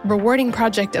most rewarding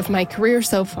project of my career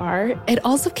so far, it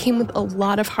also came with a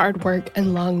lot of hard work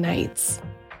and long nights.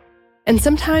 And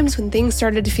sometimes when things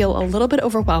started to feel a little bit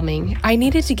overwhelming, I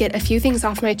needed to get a few things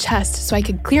off my chest so I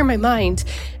could clear my mind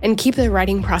and keep the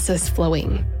writing process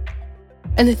flowing.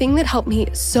 And the thing that helped me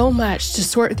so much to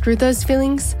sort through those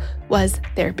feelings was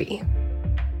therapy.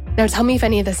 Now tell me if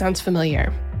any of this sounds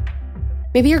familiar.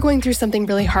 Maybe you're going through something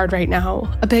really hard right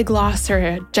now, a big loss or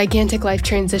a gigantic life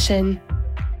transition.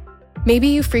 Maybe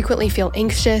you frequently feel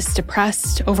anxious,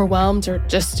 depressed, overwhelmed, or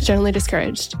just generally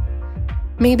discouraged.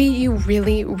 Maybe you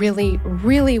really, really,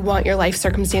 really want your life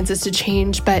circumstances to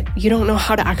change, but you don't know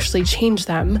how to actually change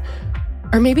them.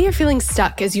 Or maybe you're feeling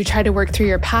stuck as you try to work through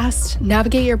your past,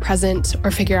 navigate your present,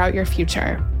 or figure out your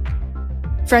future.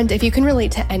 Friend, if you can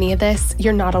relate to any of this,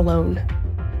 you're not alone.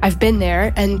 I've been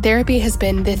there, and therapy has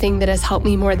been the thing that has helped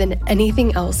me more than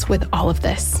anything else with all of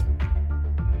this.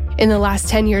 In the last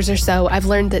 10 years or so, I've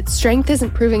learned that strength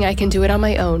isn't proving I can do it on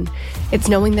my own. It's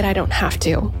knowing that I don't have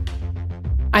to.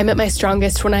 I'm at my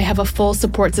strongest when I have a full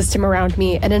support system around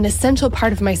me, and an essential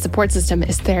part of my support system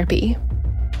is therapy.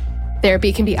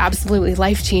 Therapy can be absolutely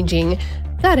life-changing.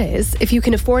 That is, if you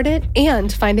can afford it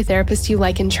and find a therapist you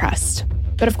like and trust.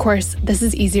 But of course, this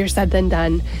is easier said than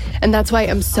done, and that's why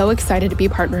I'm so excited to be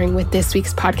partnering with this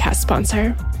week's podcast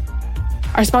sponsor.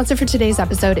 Our sponsor for today's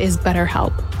episode is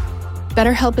BetterHelp.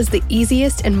 BetterHelp is the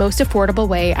easiest and most affordable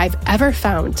way I've ever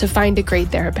found to find a great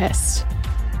therapist.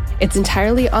 It's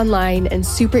entirely online and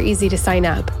super easy to sign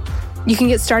up. You can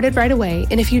get started right away,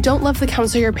 and if you don't love the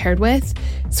counselor you're paired with,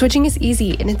 switching is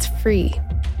easy and it's free.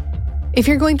 If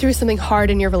you're going through something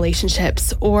hard in your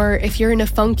relationships, or if you're in a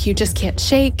funk you just can't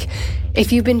shake,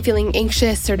 if you've been feeling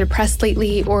anxious or depressed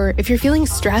lately, or if you're feeling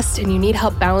stressed and you need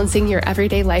help balancing your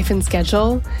everyday life and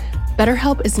schedule,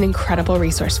 BetterHelp is an incredible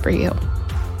resource for you.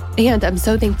 And I'm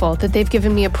so thankful that they've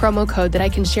given me a promo code that I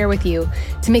can share with you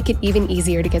to make it even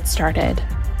easier to get started.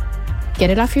 Get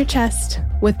it off your chest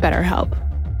with BetterHelp.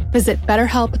 Visit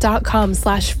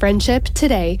betterhelp.com/friendship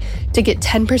today to get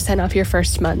 10% off your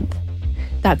first month.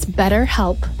 That's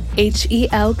BetterHelp,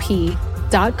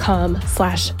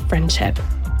 HELP.com/friendship.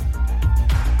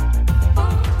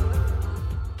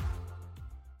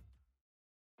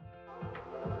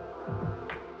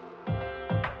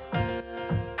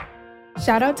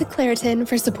 Shout out to Claritin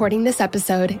for supporting this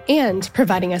episode and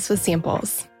providing us with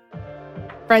samples.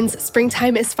 Friends,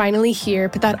 springtime is finally here,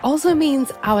 but that also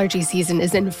means allergy season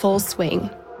is in full swing.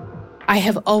 I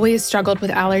have always struggled with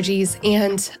allergies,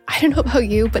 and I don't know about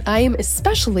you, but I am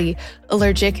especially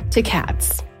allergic to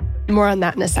cats. More on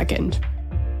that in a second.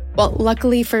 Well,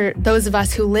 luckily for those of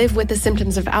us who live with the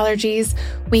symptoms of allergies,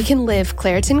 we can live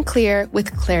Claritin Clear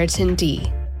with Claritin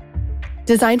D.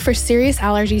 Designed for serious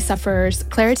allergy sufferers,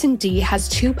 Claritin D has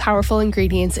 2 powerful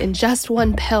ingredients in just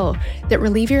one pill that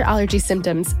relieve your allergy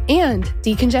symptoms and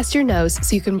decongest your nose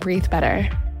so you can breathe better.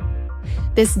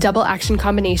 This double action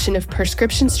combination of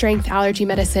prescription strength allergy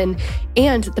medicine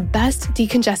and the best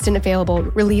decongestant available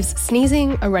relieves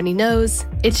sneezing, a runny nose,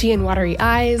 itchy and watery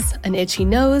eyes, an itchy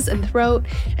nose and throat,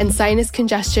 and sinus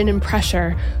congestion and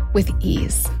pressure with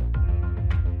ease.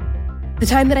 The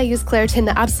time that I use Claritin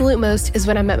the absolute most is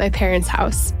when I'm at my parents'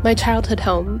 house, my childhood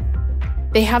home.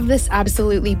 They have this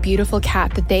absolutely beautiful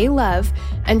cat that they love,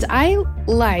 and I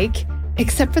like,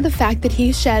 except for the fact that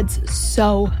he sheds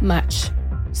so much.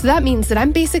 So that means that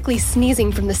I'm basically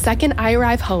sneezing from the second I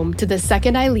arrive home to the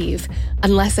second I leave,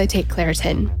 unless I take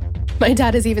Claritin. My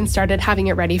dad has even started having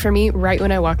it ready for me right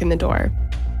when I walk in the door.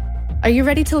 Are you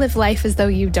ready to live life as though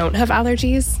you don't have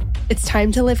allergies? It's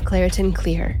time to live Claritin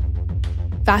Clear.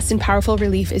 Fast and powerful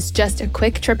relief is just a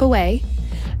quick trip away.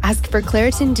 Ask for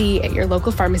Claritin D at your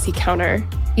local pharmacy counter.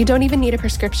 You don't even need a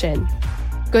prescription.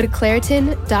 Go to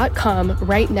Claritin.com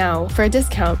right now for a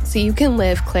discount so you can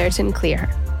live Claritin Clear.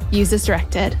 Use as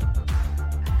directed.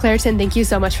 Claritin, thank you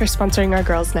so much for sponsoring our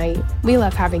girls' night. We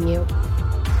love having you.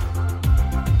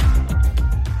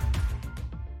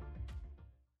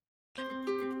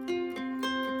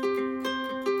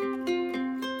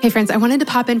 Hey friends, I wanted to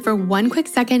pop in for one quick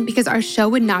second because our show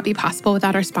would not be possible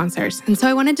without our sponsors. And so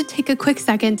I wanted to take a quick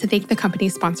second to thank the company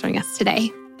sponsoring us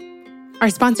today. Our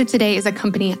sponsor today is a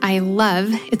company I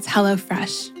love. It's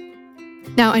HelloFresh.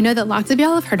 Now, I know that lots of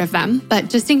y'all have heard of them, but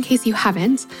just in case you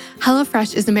haven't,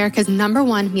 HelloFresh is America's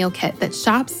 #1 meal kit that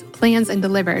shops, plans, and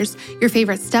delivers your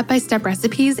favorite step-by-step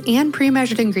recipes and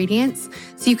pre-measured ingredients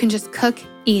so you can just cook,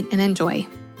 eat, and enjoy.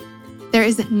 There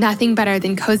is nothing better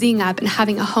than cozying up and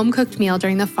having a home-cooked meal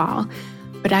during the fall.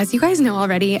 But as you guys know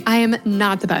already, I am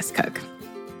not the best cook.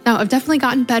 Now, I've definitely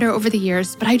gotten better over the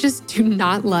years, but I just do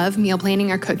not love meal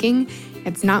planning or cooking.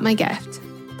 It's not my gift.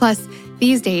 Plus,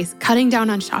 these days, cutting down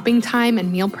on shopping time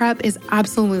and meal prep is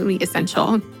absolutely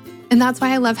essential. And that's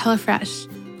why I love HelloFresh.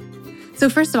 So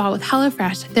first of all, with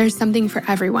HelloFresh, there's something for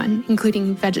everyone,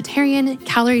 including vegetarian,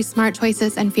 calorie-smart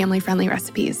choices, and family-friendly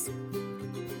recipes.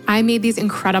 I made these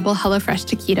incredible HelloFresh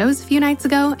taquitos a few nights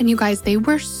ago, and you guys, they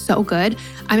were so good.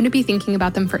 I'm going to be thinking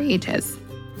about them for ages.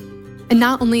 And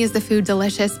not only is the food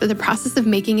delicious, but the process of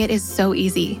making it is so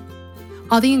easy.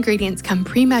 All the ingredients come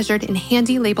pre-measured in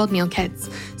handy labeled meal kits,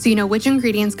 so you know which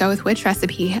ingredients go with which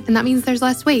recipe, and that means there's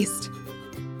less waste.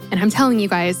 And I'm telling you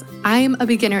guys, I am a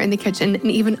beginner in the kitchen,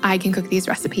 and even I can cook these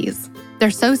recipes.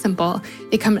 They're so simple.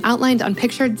 They come outlined on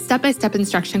pictured step-by-step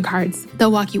instruction cards.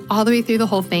 They'll walk you all the way through the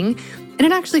whole thing, and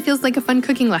it actually feels like a fun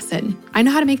cooking lesson. I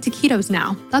know how to make taquitos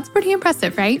now. That's pretty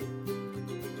impressive, right?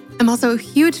 I'm also a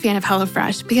huge fan of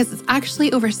HelloFresh because it's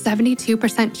actually over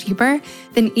 72% cheaper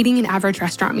than eating an average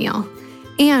restaurant meal.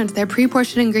 And their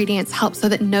pre-portioned ingredients help so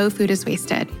that no food is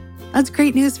wasted. That's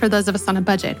great news for those of us on a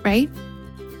budget, right?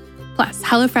 Plus,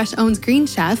 HelloFresh owns Green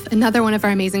Chef, another one of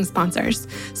our amazing sponsors,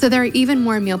 so there are even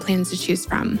more meal plans to choose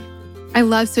from. I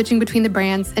love switching between the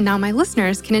brands, and now my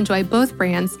listeners can enjoy both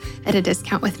brands at a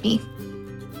discount with me.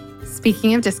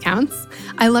 Speaking of discounts,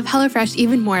 I love HelloFresh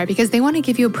even more because they want to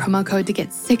give you a promo code to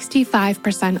get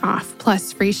 65% off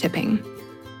plus free shipping.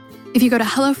 If you go to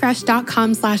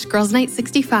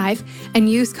HelloFresh.com/girlsnight65 and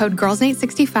use code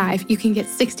girlsnight65, you can get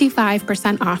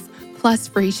 65% off plus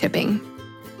free shipping.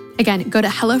 Again, go to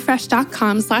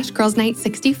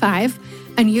HelloFresh.com/girlsnight65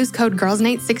 and use code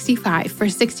girlsnight65 for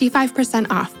 65%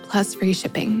 off plus free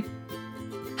shipping.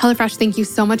 HelloFresh, thank you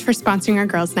so much for sponsoring our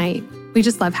Girls Night. We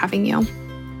just love having you.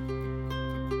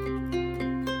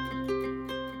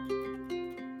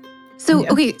 So,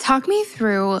 okay, talk me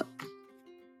through,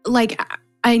 like,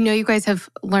 I know you guys have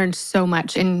learned so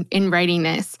much in writing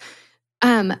this.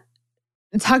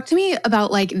 Talk to me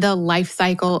about like the life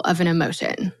cycle of an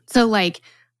emotion. So like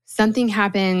something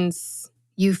happens,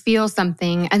 you feel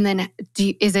something, and then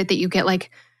is it that you get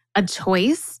like a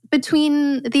choice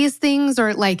between these things,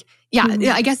 or like,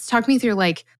 I guess talk me through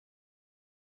like,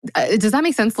 does that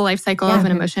make sense? The life cycle of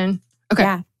an emotion? Okay.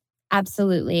 Yeah,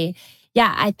 absolutely.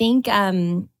 Yeah, I think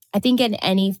in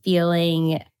any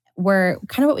feeling, we're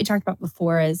kind of what we talked about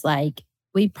before is like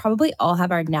we probably all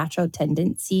have our natural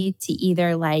tendency to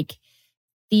either like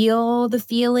feel the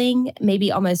feeling maybe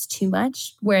almost too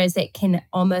much, whereas it can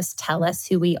almost tell us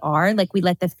who we are. Like we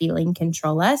let the feeling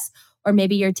control us. Or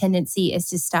maybe your tendency is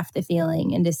to stuff the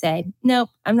feeling and to say, nope,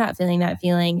 I'm not feeling that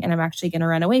feeling. And I'm actually going to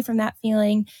run away from that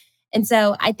feeling. And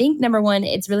so I think number one,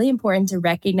 it's really important to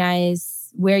recognize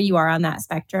where you are on that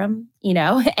spectrum,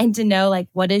 and to know like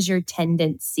what is your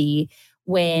tendency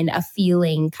when a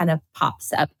feeling kind of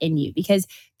pops up in you. Because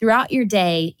throughout your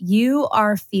day, you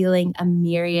are feeling a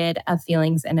myriad of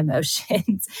feelings and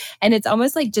emotions. And it's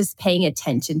almost like just paying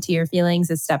attention to your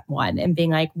feelings is step one and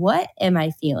being like, what am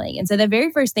I feeling? And so the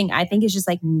very first thing I think is just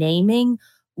like naming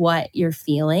what you're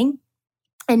feeling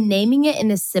and naming it in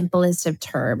the simplest of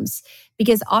terms.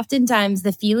 Because oftentimes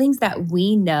the feelings that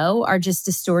we know are just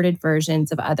distorted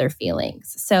versions of other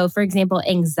feelings. So for example,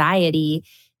 anxiety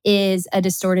is a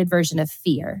distorted version of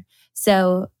fear.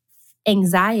 So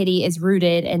anxiety is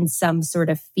rooted in some sort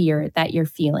of fear that you're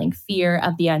feeling, fear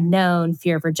of the unknown,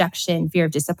 fear of rejection, fear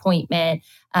of disappointment,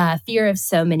 fear of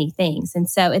so many things. And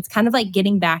so it's kind of like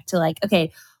getting back to like,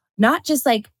 okay, not just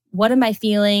like, what am I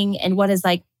feeling and what is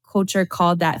like culture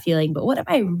called that feeling, but what am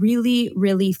I really,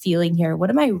 really feeling here? What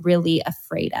am I really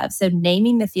afraid of? So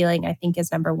naming the feeling, I think, is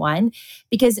number one,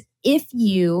 because if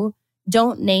you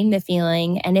don't name the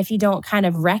feeling and if you don't kind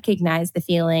of recognize the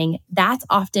feeling, that's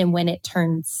often when it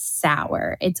turns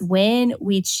sour. It's when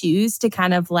we choose to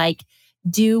kind of like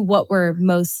do what we're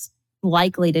most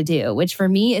likely to do, which for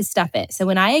me is stuff it. So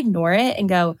when I ignore it and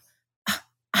go,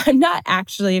 I'm not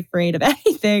actually afraid of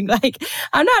anything. Like,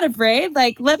 I'm not afraid.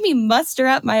 Like, let me muster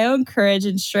up my own courage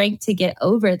and strength to get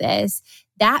over this.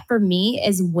 That for me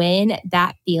is when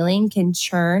that feeling can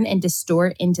churn and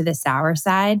distort into the sour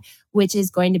side, which is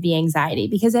going to be anxiety.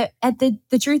 Because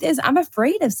the truth is, I'm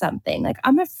afraid of something. Like,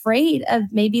 I'm afraid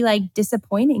of maybe like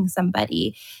disappointing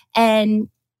somebody. And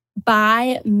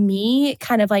by me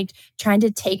kind of like trying to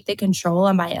take the control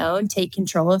on my own, take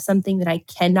control of something that I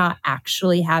cannot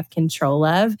actually have control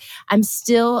of, I'm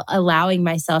still allowing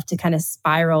myself to kind of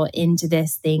spiral into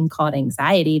this thing called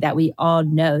anxiety that we all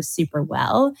know super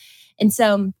well. And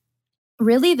so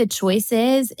really the choice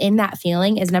is in that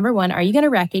feeling is number one, are you going to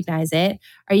recognize it?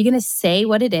 Are you going to say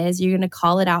what it is? You're going to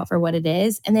call it out for what it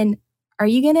is. And then are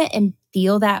you going to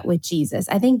feel that with Jesus?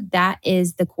 I think that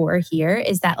is the core here,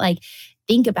 is that like,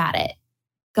 think about it.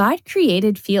 God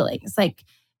created feelings. Like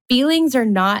feelings are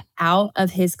not out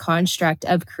of his construct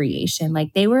of creation.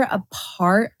 Like they were a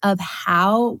part of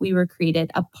how we were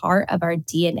created, a part of our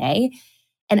DNA.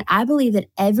 And I believe that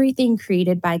everything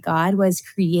created by God was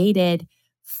created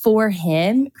for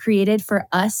him, created for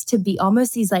us to be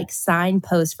almost these like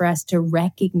signposts for us to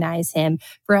recognize him,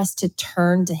 for us to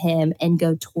turn to him and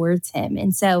go towards him.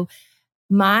 And so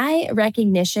my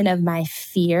recognition of my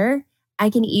fear, I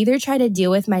can either try to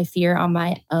deal with my fear on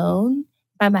my own,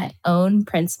 by my own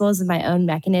principles and my own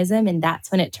mechanism, and that's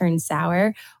when it turns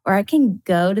sour. Or I can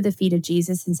go to the feet of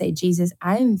Jesus and say, Jesus,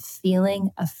 I'm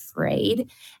feeling afraid.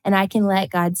 And I can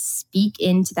let God speak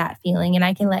into that feeling, and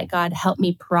I can let God help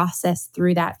me process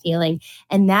through that feeling.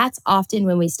 And that's often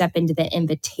when we step into the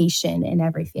invitation in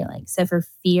every feeling. So for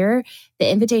fear, the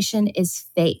invitation is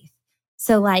faith.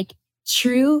 So like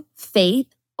true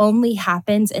faith only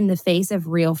happens in the face of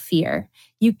real fear.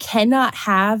 You cannot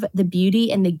have the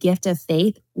beauty and the gift of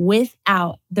faith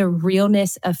without the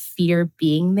realness of fear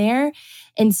being there.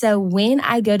 And so when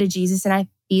I go to Jesus and I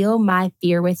feel my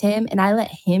fear with him and I let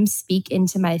him speak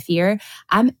into my fear,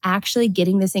 I'm actually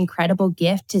getting this incredible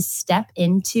gift to step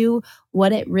into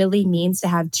what it really means to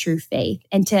have true faith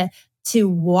and to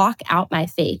walk out my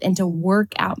faith and to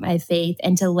work out my faith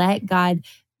and to let God,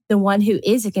 the one who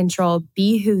is in control,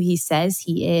 be who he says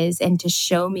he is, and to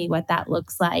show me what that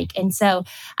looks like. And so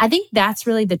I think that's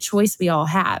really the choice we all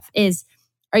have is,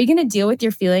 are you going to deal with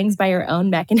your feelings by your own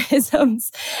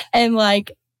mechanisms and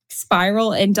like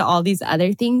spiral into all these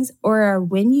other things? Or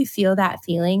when you feel that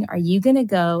feeling, are you going to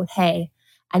go, hey,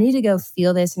 I need to go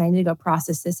feel this and I need to go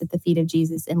process this at the feet of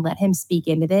Jesus and let him speak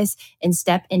into this and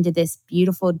step into this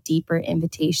beautiful, deeper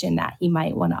invitation that he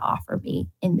might want to offer me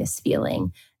in this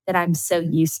feeling that I'm so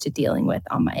used to dealing with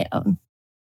on my own.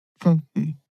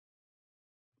 Mhm.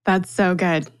 That's so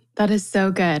good. That is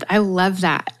so good. I love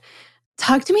that.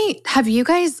 Talk to me. Have you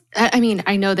guys, I mean,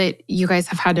 I know that you guys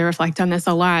have had to reflect on this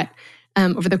a lot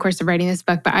over the course of writing this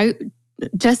book, but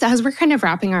just as we're kind of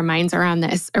wrapping our minds around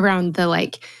this, around the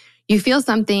like, you feel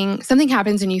something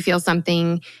happens and you feel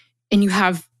something, and you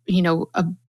have, a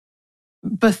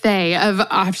buffet of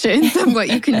options of what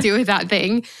you can do with that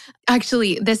thing.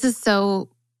 Actually, this is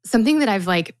something that I've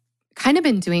like kind of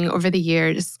been doing over the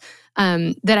years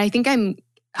that I think I'm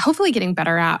hopefully getting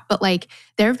better at. But like,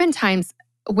 there have been times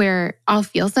where I'll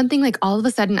feel something like all of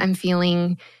a sudden I'm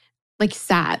feeling like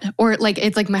sad, or like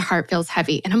it's like my heart feels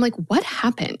heavy. And I'm like, what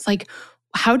happened? Like,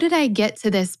 how did I get to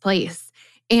this place?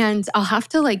 And I'll have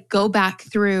to like go back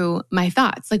through my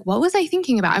thoughts. Like, what was I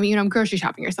thinking about? I mean, I'm grocery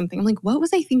shopping or something. I'm like, what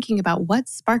was I thinking about? What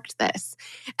sparked this?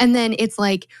 And then it's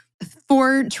like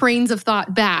 4 trains of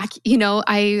thought back.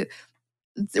 I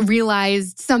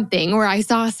realized something, or I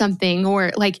saw something,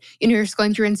 or like, you're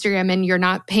scrolling through Instagram and you're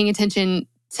not paying attention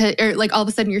to, or like all of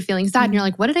a sudden you're feeling sad and you're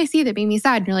like, what did I see that made me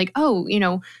sad? And you're like, oh,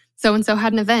 so-and-so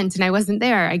had an event and I wasn't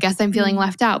there. I guess I'm feeling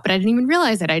left out, but I didn't even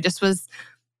realize it. I just was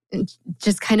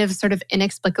just kind of sort of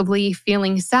inexplicably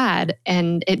feeling sad.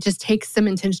 And it just takes some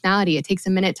intentionality. It takes a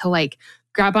minute to like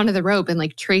grab onto the rope and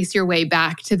like trace your way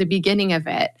back to the beginning of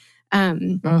it.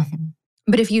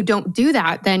 But if you don't do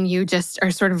that, then you just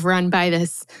are sort of run by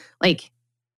this like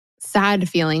sad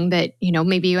feeling that,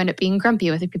 maybe you end up being grumpy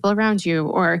with the people around you,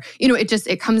 or,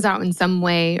 it comes out in some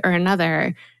way or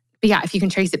another. But yeah, if you can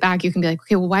trace it back, you can be like,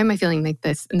 okay, well, why am I feeling like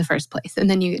this in the first place? And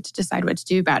then you get to decide what to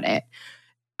do about it.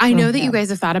 I know that you guys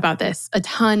have thought about this a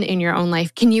ton in your own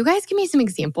life. Can you guys give me some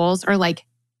examples, or like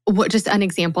just an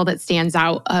example that stands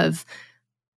out of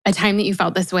a time that you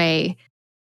felt this way,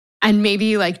 and maybe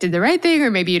you like did the right thing, or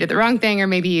maybe you did the wrong thing, or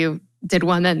maybe you did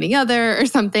one then the other or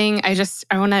something? I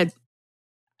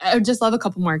would just love a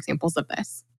couple more examples of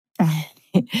this.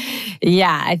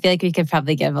 Yeah, I feel like we could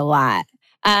probably give a lot.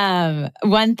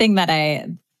 One thing that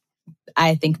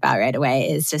I think about right away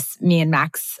is just me and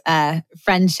Mac's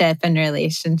friendship and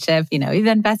relationship. We've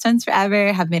been best friends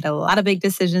forever, have made a lot of big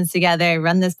decisions together,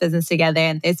 run this business together.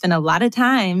 And there's been a lot of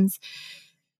times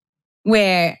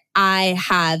where I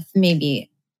have maybe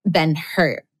been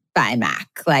hurt by Mac.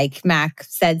 Like Mac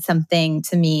said something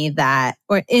to me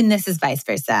this is vice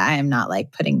versa. I am not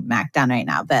like putting Mac down right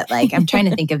now, but like I'm trying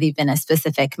to think of even a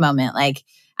specific moment. Like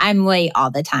I'm late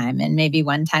all the time. And maybe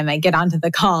one time I get onto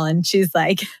the call and she's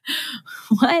like,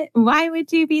 what? Why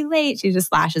would you be late? She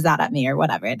just lashes out at me or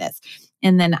whatever it is.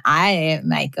 And then I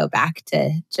might go back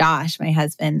to Josh, my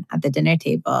husband, at the dinner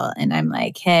table. And I'm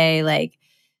like, hey, like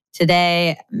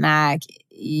today, Mac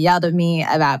yelled at me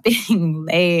about being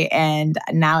late and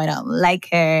now I don't like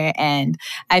her and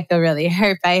I feel really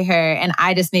hurt by her. And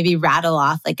I just maybe rattle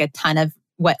off like a ton of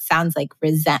what sounds like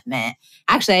resentment.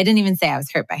 Actually, I didn't even say I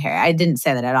was hurt by her. I didn't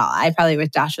say that at all. I probably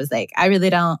with Josh was like, I really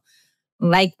don't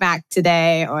like Mac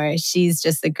today, or she's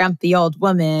just a grumpy old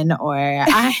woman, or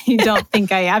I don't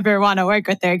think I ever want to work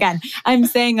with her again. I'm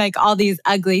saying like all these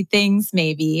ugly things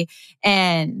maybe.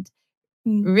 And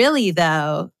really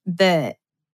though,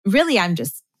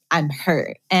 I'm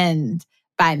hurt and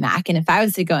by Mac. And if I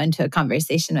was to go into a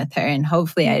conversation with her, and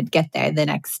hopefully I'd get there the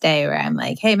next day where I'm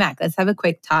like, hey, Mac, let's have a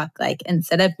quick talk. Like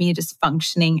instead of me just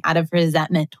functioning out of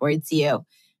resentment towards you,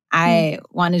 I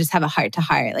want to just have a heart to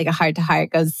heart. Like a heart to heart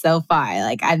goes so far.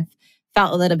 Like I've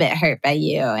felt a little bit hurt by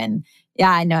you. And yeah,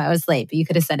 I know I was late, but you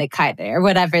could have said it kinder, or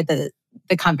whatever the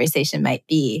conversation might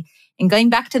be. And going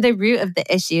back to the root of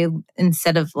the issue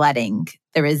instead of letting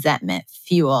the resentment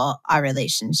fuel our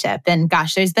relationship. And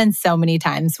gosh, there's been so many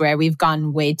times where we've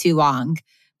gone way too long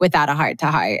without a heart to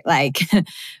heart, like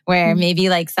where maybe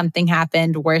like something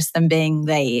happened worse than being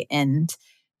late and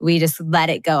we just let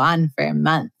it go on for a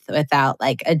month without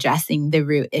like addressing the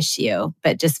root issue,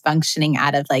 but just functioning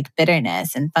out of like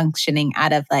bitterness and functioning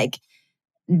out of like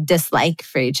dislike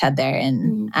for each other.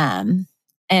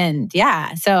 And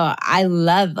yeah, so I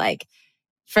love like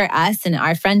for us and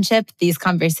our friendship, these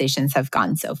conversations have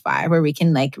gone so far where we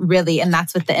can like really, and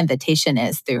that's what the invitation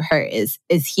is through her is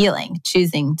healing,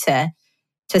 choosing to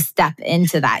step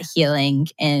into that healing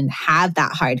and have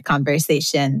that hard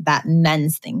conversation that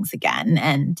mends things again.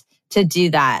 And to do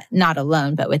that, not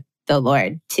alone, but with the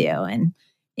Lord too. And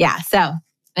yeah, so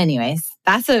anyways,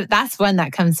 that's one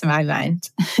that comes to my mind.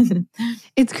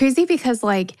 It's crazy because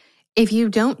like, if you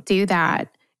don't do that,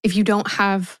 if you don't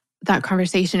have that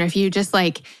conversation, or if you just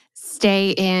like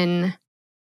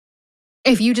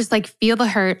if you just like feel the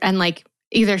hurt and like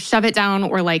either shove it down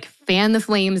or like fan the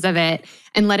flames of it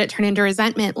and let it turn into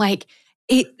resentment, like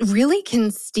it really can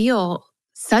steal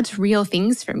such real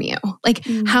things from you. Like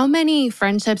how many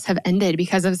friendships have ended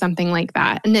because of something like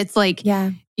that? And it's like,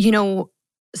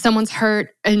 someone's hurt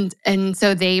and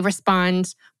so they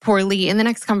respond poorly in the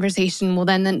next conversation. Well,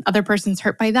 then the other person's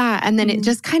hurt by that. And then it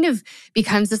just kind of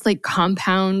becomes this like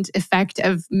compound effect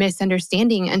of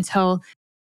misunderstanding until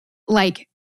like,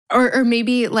 or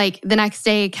maybe like the next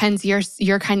day, Ken's,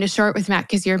 you're kind of short with Mac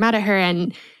because you're mad at her.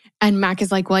 And Mac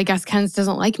is like, well, I guess Ken's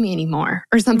doesn't like me anymore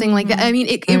or something like that. I mean,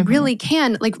 it really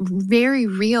can, like very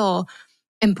real,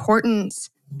 important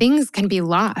things can be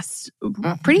lost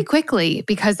pretty quickly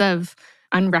because of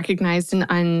unrecognized and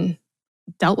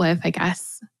undealt with, I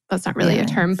guess. That's not really a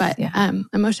term, but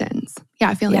emotions.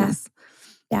 Yeah, feelings.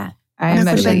 Yeah. Our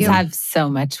emotions have so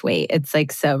much weight. It's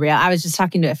like so real. I was just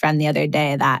talking to a friend the other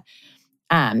day that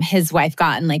his wife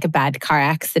got in like a bad car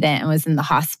accident and was in the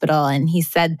hospital. And he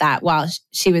said that while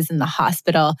she was in the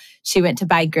hospital, she went to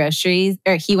buy groceries,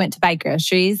 or he went to buy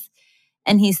groceries.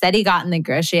 And he said he got in the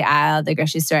grocery aisle of the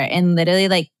grocery store and literally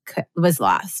like was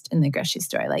lost in the grocery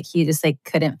store. Like he just like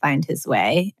couldn't find his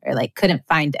way or like couldn't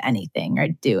find anything or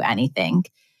do anything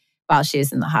while she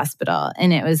was in the hospital.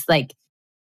 And it was like,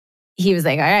 he was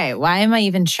like, all right, why am I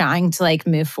even trying to like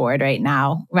move forward right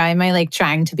now? Why am I like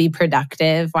trying to be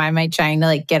productive? Why am I trying to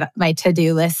like get my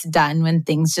to-do list done when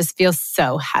things just feel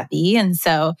so heavy? And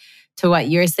so to what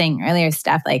you were saying earlier,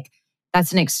 Steph, like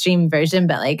that's an extreme version,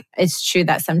 but like it's true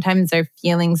that sometimes our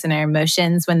feelings and our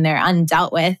emotions, when they're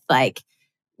undealt with, like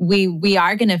we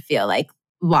are going to feel like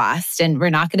lost and we're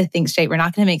not going to think straight. We're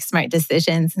not going to make smart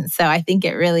decisions. And so I think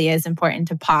it really is important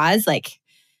to pause, like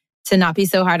to not be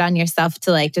so hard on yourself,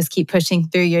 to like just keep pushing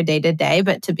through your day to day,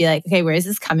 but to be like, okay, where is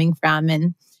this coming from?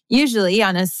 And usually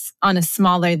on a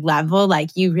smaller level, like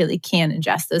you really can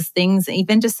address those things,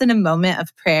 even just in a moment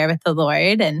of prayer with the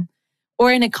Lord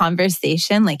or in a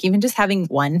conversation, like even just having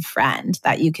one friend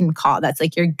that you can call that's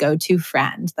like your go-to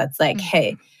friend that's like,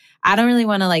 hey, I don't really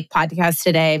want to like podcast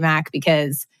today, Mac,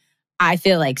 because I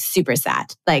feel like super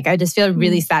sad. Like I just feel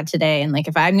really sad today. And like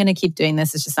if I'm going to keep doing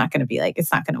this, it's just not going to be like,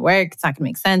 it's not going to work. It's not going to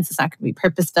make sense. It's not going to be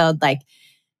purpose-filled. Like,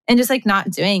 and just like not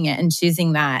doing it and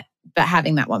choosing that, but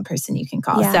having that one person you can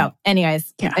call. So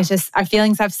anyways, it's just, our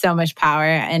feelings have so much power.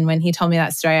 And when he told me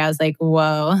that story, I was like,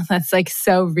 whoa, that's like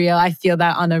so real. I feel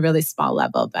that on a really small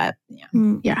level, but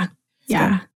yeah.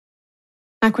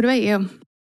 Mac, what about you?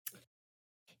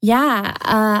 Yeah.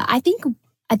 I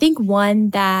think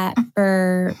one that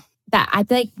I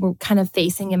feel like we're kind of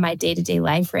facing in my day-to-day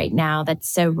life right now that's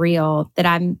so real that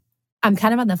I'm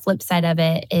kind of on the flip side of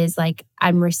it is like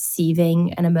I'm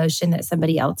receiving an emotion that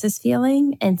somebody else is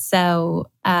feeling. And so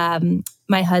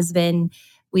my husband,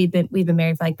 we've been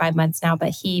married for like 5 months now, but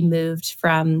he moved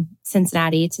from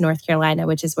Cincinnati to North Carolina,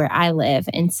 which is where I live.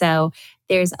 And so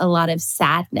there's a lot of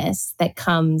sadness that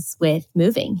comes with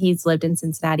moving. He's lived in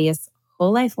Cincinnati his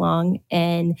whole life long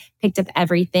and picked up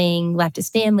everything, left his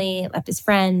family, left his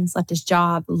friends, left his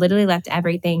job, literally left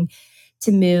everything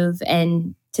to move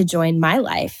and to join my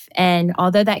life. And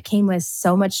although that came with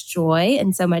so much joy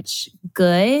and so much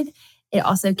good, it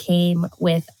also came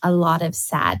with a lot of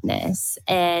sadness.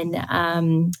 And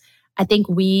I think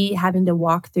we having to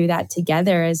walk through that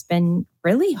together has been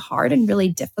really hard and really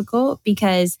difficult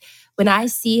because when I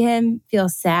see him feel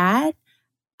sad,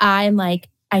 I'm like,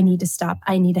 I need to stop.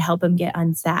 I need to help him get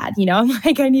unsad. You know, I'm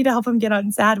like, I need to help him get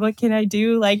unsad. What can I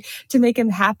do like to make him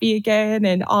happy again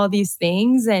and all these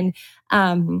things. And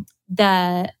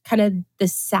the kind of the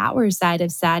sour side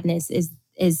of sadness is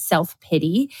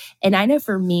self-pity. And I know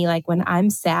for me, like when I'm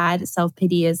sad,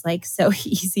 self-pity is like so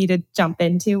easy to jump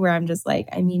into where I'm just like,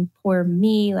 I mean, poor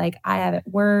me, like I have it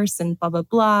worse and blah, blah,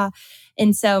 blah.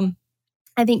 And so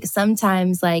I think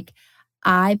sometimes like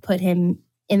I put him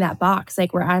in that box,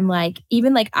 like where I'm like,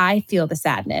 even like I feel the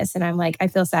sadness and I'm like, I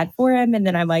feel sad for him. And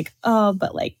then I'm like, oh,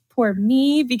 but like poor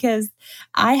me, because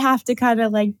I have to kind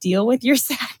of like deal with your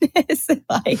sadness.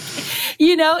 Like,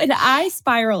 you know, and I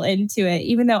spiral into it,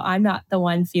 even though I'm not the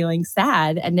one feeling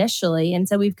sad initially. And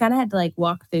so we've kind of had to like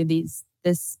walk through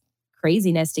this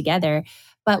craziness together.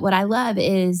 But what I love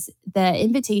is the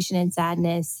invitation in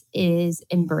sadness is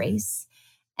embrace.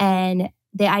 And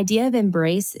the idea of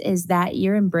embrace is that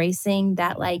you're embracing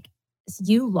that like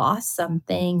you lost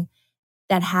something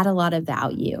that had a lot of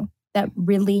value, that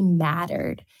really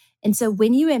mattered. And so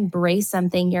when you embrace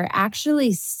something, you're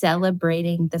actually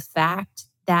celebrating the fact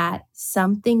that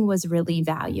something was really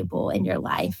valuable in your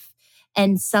life.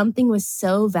 And something was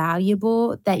so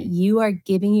valuable that you are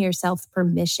giving yourself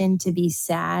permission to be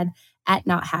sad at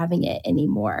not having it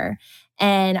anymore.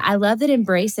 And I love that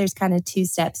embrace, there's kind of 2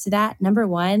 steps to that. Number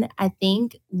one, I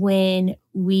think when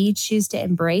we choose to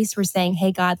embrace, we're saying,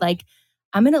 hey, God, like,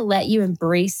 I'm going to let you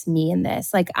embrace me in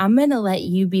this. Like, I'm going to let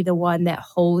you be the one that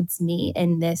holds me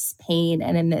in this pain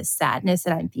and in this sadness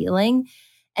that I'm feeling.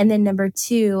 And then number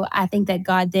two, I think that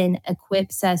God then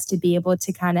equips us to be able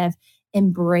to kind of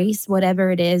embrace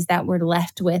whatever it is that we're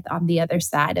left with on the other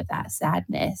side of that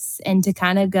sadness, and to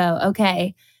kind of go,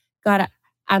 okay, God,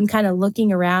 I'm kind of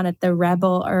looking around at the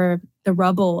rubble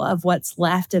of what's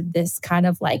left of this kind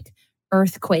of like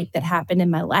earthquake that happened in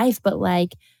my life. But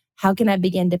like, how can I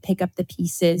begin to pick up the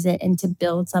pieces and to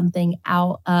build something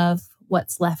out of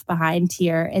what's left behind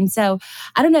here? And so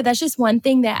I don't know, that's just one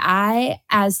thing that I,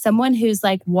 as someone who's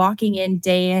like walking in,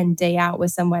 day out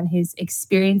with someone who's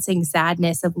experiencing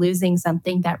sadness of losing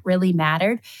something that really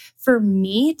mattered, for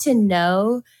me to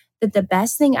know that the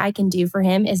best thing I can do for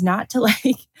him is not to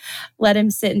like let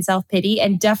him sit in self-pity,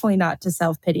 and definitely not to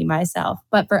self-pity myself,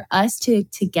 but for us to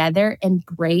together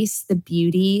embrace the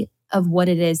beauty of what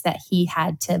it is that he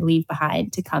had to leave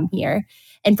behind to come here.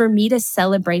 And for me to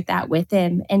celebrate that with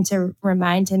him and to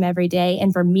remind him every day,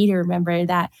 and for me to remember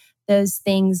that those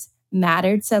things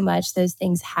mattered so much, those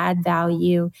things had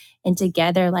value, and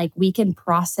together, like, we can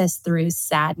process through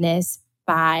sadness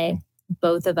by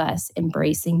both of us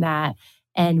embracing that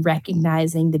and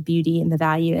recognizing the beauty and the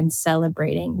value and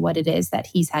celebrating what it is that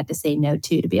he's had to say no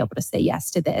to be able to say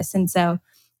yes to this. And so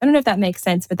I don't know if that makes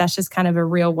sense, but that's just kind of a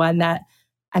real one that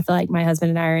I feel like my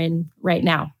husband and I are in right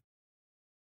now.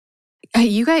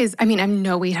 You guys, I mean, I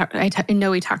know we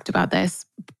talked about this,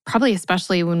 probably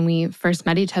especially when we first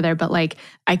met each other, but like,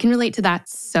 I can relate to that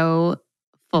so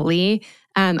fully.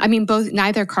 I mean,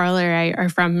 neither Carl or I are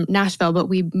from Nashville, but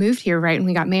we moved here right when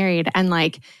we got married, and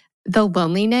like, the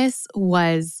loneliness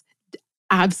was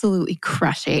absolutely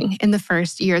crushing in the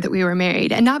first year that we were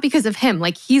married. And not because of him,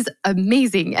 like, he's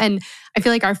amazing. And I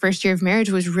feel like our first year of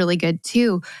marriage was really good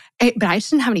too. But I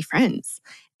just didn't have any friends.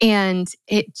 And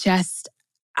it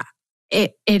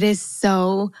is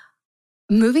so,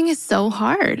 moving is so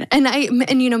hard.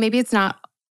 And you know, maybe it's not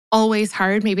always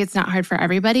hard. Maybe it's not hard for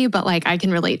everybody, but like, I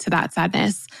can relate to that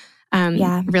sadness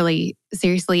really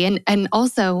seriously. And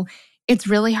also, it's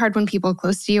really hard when people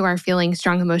close to you are feeling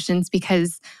strong emotions,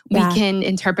 because we can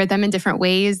interpret them in different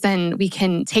ways and we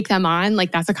can take them on.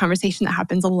 Like, that's a conversation that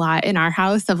happens a lot in our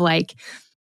house of like,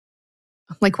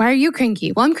 why are you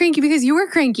cranky? Well, I'm cranky because you were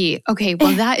cranky. Okay,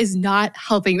 well, that is not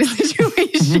helping the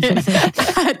situation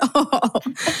at all.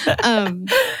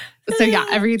 So yeah,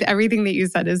 everything that you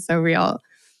said is so real.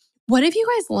 What have you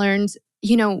guys learned?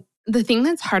 You know, the thing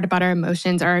that's hard about our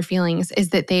emotions or our feelings is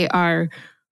that they are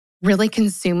really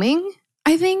consuming.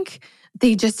 I think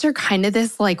they just are kind of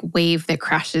this like wave that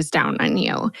crashes down on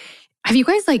you. Have you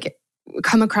guys like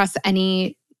come across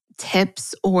any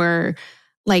tips or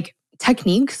like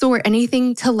techniques or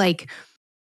anything to like,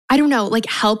 I don't know, like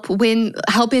help in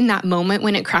that moment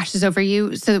when it crashes over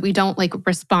you, so that we don't like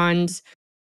respond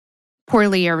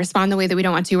poorly or respond the way that we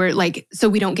don't want to, or like, so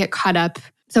we don't get caught up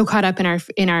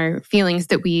in our feelings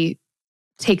that we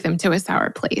take them to a sour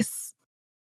place?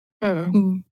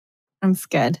 That's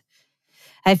good.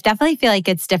 I definitely feel like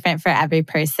it's different for every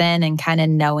person, and kind of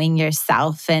knowing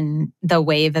yourself and the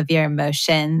wave of your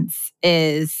emotions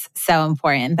is so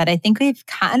important. But I think we've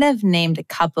kind of named a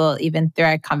couple even through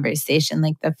our conversation.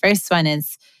 Like, the first one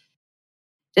is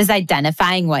just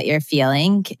identifying what you're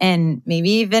feeling, and maybe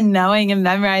even knowing and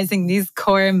memorizing these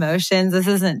core emotions. This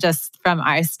isn't just from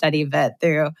our study, but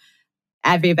through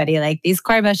everybody. Like, these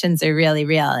core emotions are really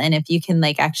real. And if you can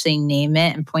like actually name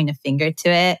it and point a finger to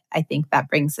it, I think that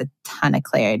brings a ton of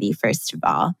clarity, first of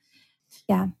all.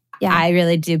 Yeah. I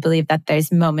really do believe that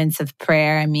there's moments of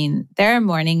prayer. I mean, there are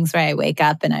mornings where I wake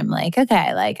up and I'm like,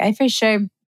 okay, like, I for sure,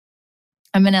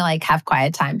 I'm going to like have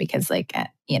quiet time because like,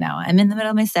 you know, I'm in the middle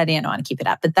of my study and I want to keep it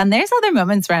up. But then there's other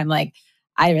moments where I'm like,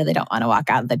 I really don't want to walk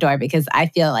out the door because I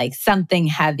feel like something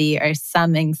heavy or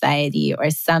some anxiety or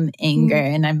some anger.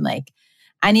 And I'm like,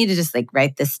 I need to just like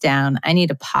write this down. I need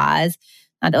to pause,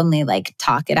 not only like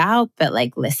talk it out, but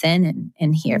like listen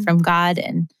and hear from God.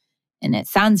 And it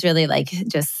sounds really like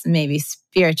just maybe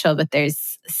spiritual, but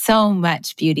there's so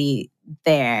much beauty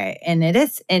there. And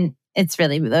it's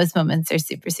really, those moments are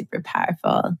super, super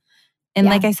powerful. And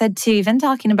like I said too, even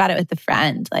talking about it with a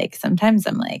friend, like sometimes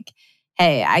I'm like,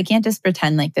 hey, I can't just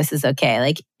pretend like this is okay.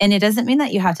 Like, and it doesn't mean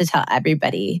that you have to tell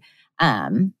everybody,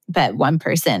 but one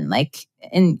person, like,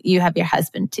 and you have your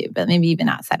husband too, but maybe even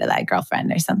outside of that,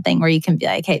 girlfriend or something, where you can be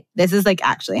like, hey, this is like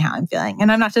actually how I'm feeling.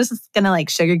 And I'm not just going to like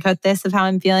sugarcoat this of how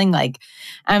I'm feeling. Like,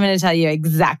 I'm going to tell you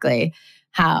exactly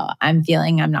how I'm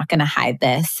feeling. I'm not going to hide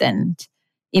this. And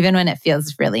even when it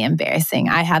feels really embarrassing.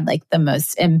 I had like the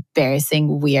most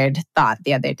embarrassing, weird thought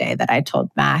the other day that I told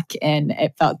Mac, and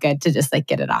it felt good to just like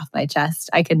get it off my chest.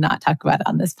 I could not talk about it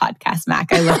on this podcast, Mac.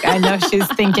 I know she's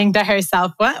thinking to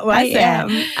herself, what was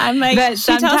it? I'm like, but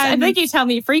I think you tell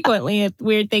me frequently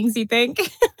weird things you think.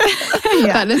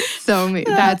 That is so me.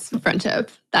 That's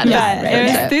friendship. That is friendship.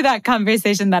 It was through that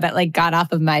conversation that it like got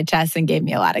off of my chest and gave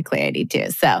me a lot of clarity too.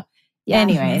 So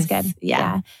anyways, good.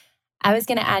 Yeah. I was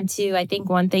going to add too, I think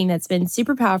one thing that's been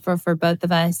super powerful for both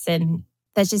of us and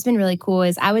that's just been really cool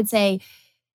is I would say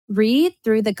read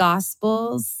through the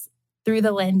Gospels through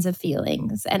the lens of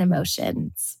feelings and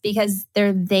emotions because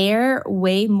they're there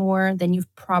way more than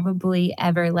you've probably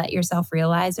ever let yourself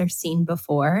realize or seen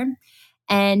before.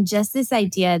 And just this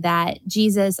idea that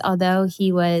Jesus, although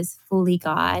he was fully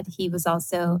God, he was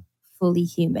also fully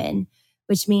human,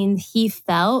 which means he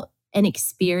felt and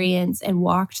experienced and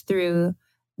walked through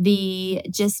the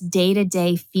just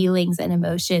day-to-day feelings and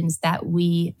emotions that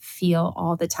we feel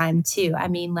all the time too. I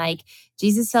mean, like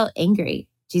Jesus felt angry.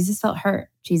 Jesus felt hurt.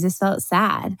 Jesus felt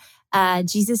sad.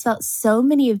 Jesus felt so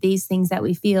many of these things that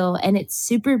we feel. And it's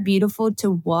super beautiful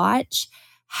to watch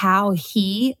how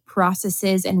he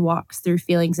processes and walks through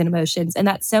feelings and emotions. And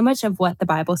that's so much of what the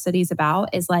Bible study is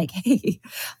about is like, hey,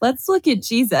 let's look at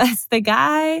Jesus, the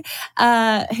guy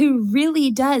who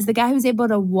really does, the guy who's able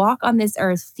to walk on this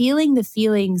earth, feeling the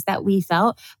feelings that we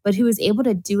felt, but who was able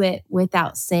to do it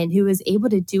without sin, who was able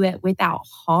to do it without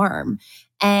harm.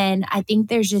 And I think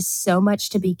there's just so much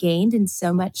to be gained and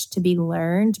so much to be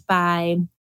learned by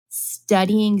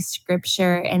studying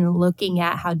scripture and looking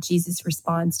at how Jesus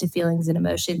responds to feelings and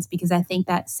emotions, because I think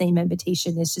that same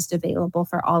invitation is just available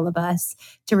for all of us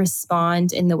to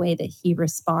respond in the way that he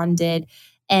responded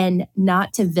and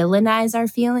not to villainize our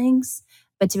feelings,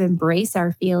 but to embrace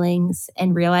our feelings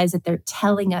and realize that they're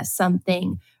telling us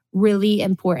something really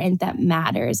important that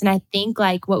matters. And I think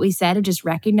like what we said of just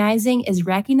recognizing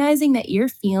that your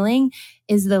feeling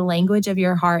is the language of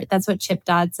your heart. That's what Chip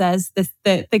Dodd says,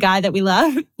 the guy that we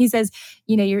love. He says,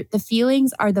 the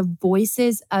feelings are the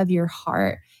voices of your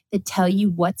heart that tell you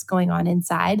what's going on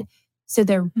inside. So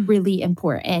they're really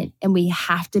important and we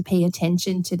have to pay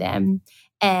attention to them.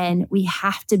 And we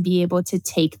have to be able to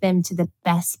take them to the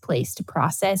best place to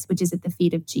process, which is at the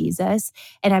feet of Jesus.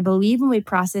 And I believe when we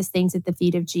process things at the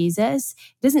feet of Jesus,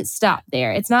 it doesn't stop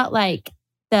there. It's not like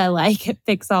the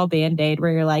fix all Band-Aid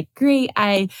where you're like, great,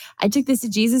 I took this to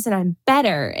Jesus and I'm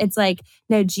better. It's like,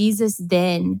 no, Jesus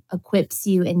then equips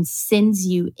you and sends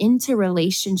you into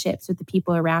relationships with the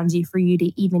people around you for you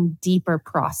to even deeper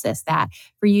process that,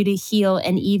 for you to heal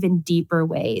in even deeper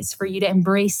ways, for you to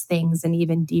embrace things in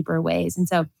even deeper ways. And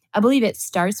so I believe it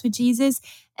starts with Jesus.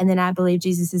 And then I believe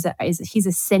Jesus he's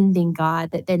a sending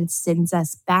God that then sends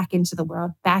us back into the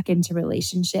world, back into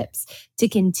relationships to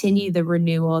continue the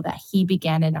renewal that he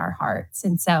began in our hearts.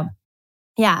 And so,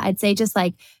 yeah, I'd say just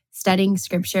like studying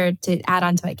scripture to add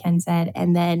on to what Ken said,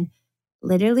 and then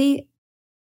literally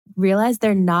realize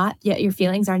they're not, your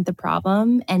feelings aren't the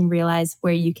problem, and realize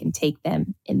where you can take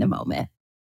them in the moment.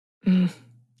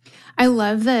 I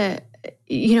love that,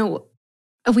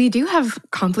 we do have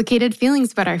complicated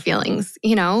feelings about our feelings,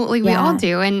 we all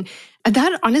do. And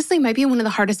that honestly might be one of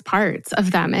the hardest parts of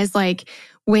them is like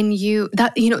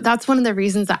that's one of the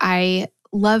reasons that I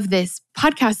love this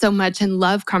podcast so much and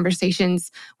love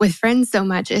conversations with friends so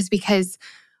much is because,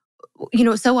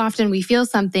 so often we feel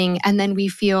something and then we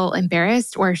feel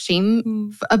embarrassed or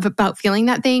shame about feeling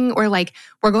that thing, or like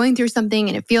we're going through something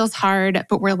and it feels hard,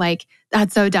 but we're like,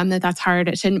 that's so dumb that's hard.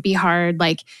 It shouldn't be hard.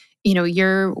 Like,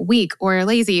 you're weak or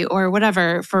lazy or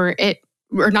whatever for it,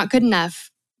 or not good enough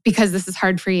because this is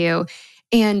hard for you.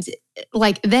 And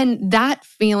like, then that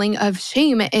feeling of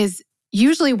shame is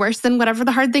usually worse than whatever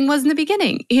the hard thing was in the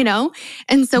beginning,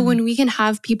 And so when we can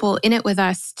have people in it with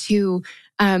us to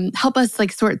help us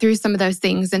like sort through some of those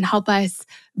things and help us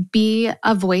be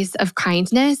a voice of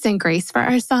kindness and grace for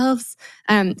ourselves.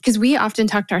 Because we often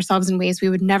talk to ourselves in ways we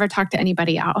would never talk to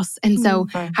anybody else. And so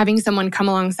having someone come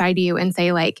alongside you and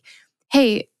say like,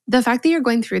 hey, the fact that you're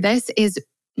going through this is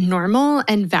normal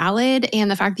and valid.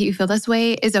 And the fact that you feel this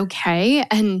way is okay.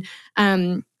 And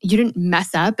you didn't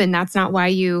mess up and that's not why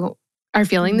you are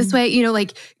feeling this way,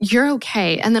 like you're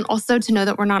okay. And then also to know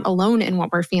that we're not alone in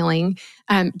what we're feeling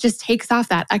just takes off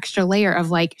that extra layer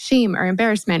of like shame or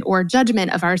embarrassment or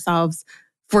judgment of ourselves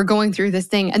for going through this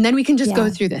thing. And then we can just go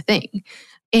through the thing.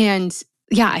 And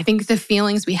yeah, I think the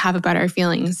feelings we have about our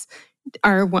feelings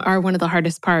are one of the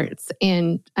hardest parts.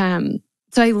 And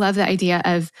so I love the idea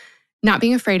of not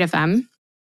being afraid of them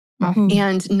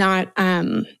and not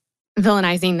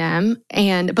villainizing them,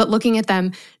 but looking at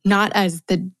them not as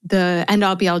the end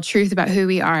all be all truth about who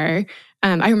we are,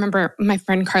 I remember my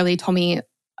friend Carly told me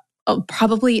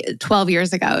probably 12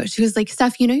 years ago, she was like,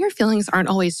 Steph, you know, your feelings aren't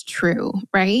always true,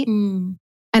 right? Mm.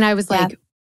 And I was like,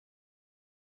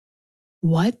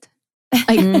 what?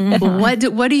 Like,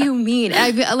 what do you mean?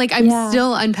 I'm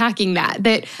still unpacking that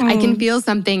I can feel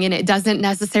something and it doesn't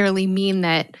necessarily mean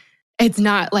that it's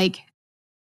not like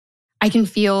I can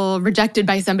feel rejected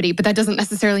by somebody, but that doesn't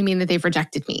necessarily mean that they've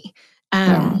rejected me.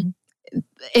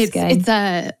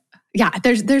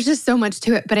 There's just so much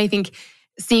to it. But I think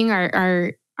seeing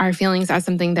our feelings as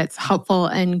something that's helpful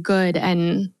and good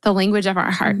and the language of our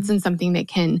hearts and something that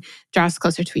can draw us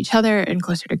closer to each other and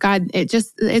closer to God,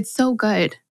 it's so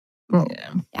good.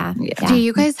 Yeah. Do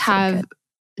you guys have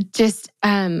just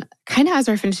kind of as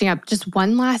we're finishing up, just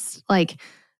one last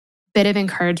bit of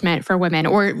encouragement for women,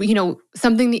 or you know,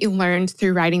 something that you learned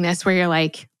through writing this where you're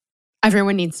like,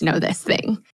 everyone needs to know this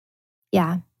thing?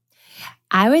 Yeah.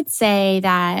 I would say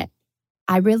that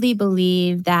I really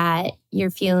believe that your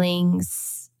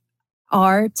feelings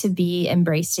are to be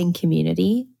embraced in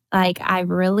community. I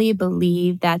really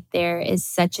believe that there is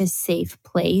such a safe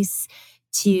place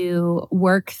to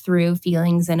work through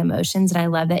feelings and emotions. And I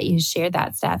love that you shared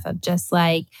that, Steph, of just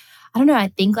I don't know, I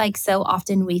think so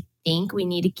often we think we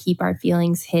need to keep our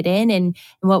feelings hidden. And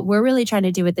what we're really trying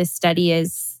to do with this study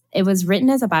is it was written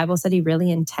as a Bible study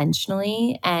really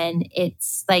intentionally. And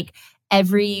it's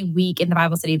every week in the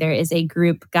Bible study, there is a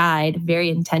group guide very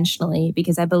intentionally,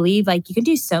 because I believe you can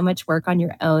do so much work on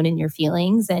your own and your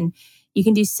feelings, and you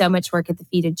can do so much work at the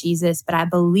feet of Jesus. But I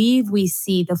believe we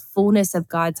see the fullness of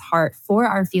God's heart for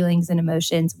our feelings and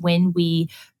emotions when we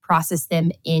process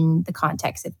them in the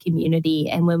context of community.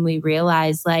 And when we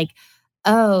realize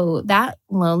oh, that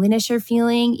loneliness you're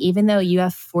feeling, even though you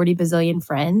have 40 bazillion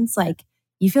friends,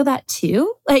 you feel that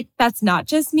too? That's not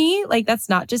just me. That's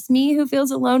not just me who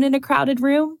feels alone in a crowded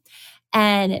room.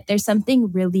 And there's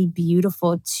something really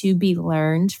beautiful to be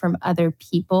learned from other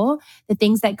people. The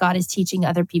things that God is teaching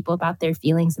other people about their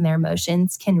feelings and their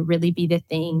emotions can really be the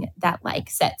thing that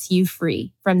sets you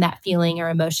free from that feeling or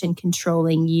emotion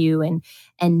controlling you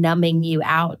and numbing you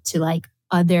out to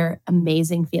other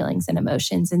amazing feelings and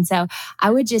emotions. And so I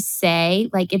would just say,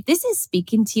 if this is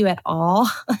speaking to you at all,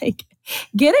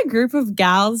 get a group of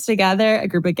gals together, a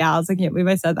group of gals, I can't believe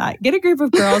I said that. Get a group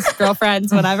of girls,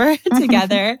 girlfriends, whatever,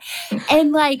 together.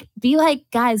 And be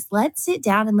guys, let's sit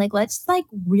down and let's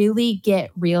really get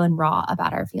real and raw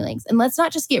about our feelings. And let's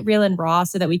not just get real and raw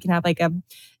so that we can have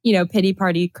a pity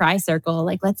party cry circle.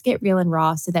 Let's get real and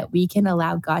raw so that we can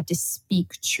allow God to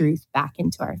speak truth back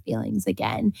into our feelings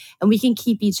again. And we can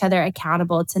keep each other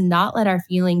accountable to not let our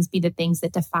feelings be the things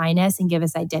that define us and give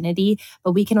us identity,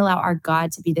 but we can allow our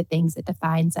God to be the things that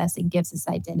defines us and gives us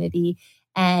identity.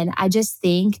 And I just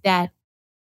think that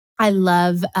I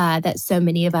love that so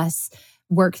many of us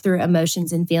work through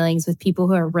emotions and feelings with people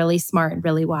who are really smart and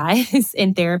really wise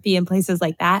in therapy and places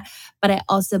like that. But I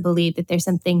also believe that there's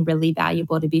something really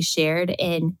valuable to be shared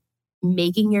in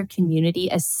making your community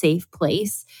a safe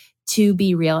place to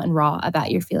be real and raw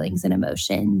about your feelings and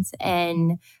emotions.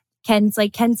 And Ken's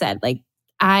Ken said,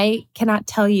 I cannot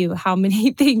tell you how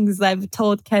many things I've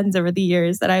told Ken's over the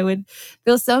years that I would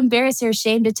feel so embarrassed or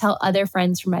ashamed to tell other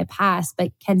friends from my past.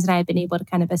 But Ken's and I have been able to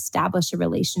kind of establish a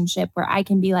relationship where I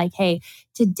can be hey,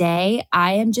 today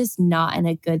I am just not in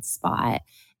a good spot.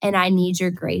 And I need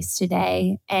your grace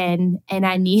today. And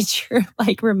I need your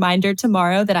reminder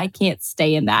tomorrow that I can't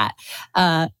stay in that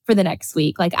for the next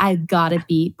week. I gotta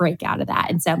break out of that.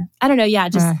 And so I don't know. Yeah,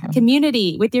 just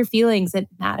community with your feelings. It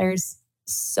matters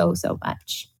so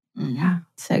much. Yeah,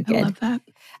 so good. I love that.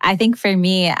 I think for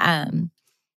me,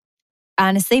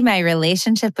 honestly, my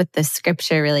relationship with the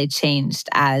scripture really changed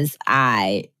as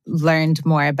I learned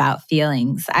more about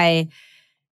feelings.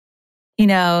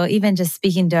 Even just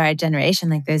speaking to our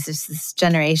generation, there's this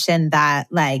generation that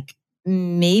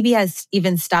maybe has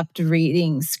even stopped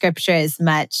reading scripture as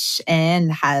much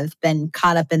and have been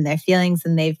caught up in their feelings,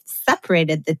 and they've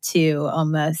separated the two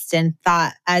almost and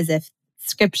thought as if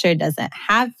scripture doesn't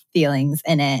have feelings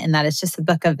in it and that it's just a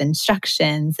book of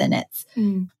instructions and it's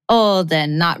old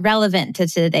and not relevant to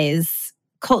today's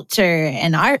culture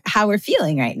and how we're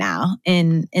feeling right now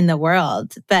in the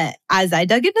world. But as I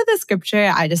dug into the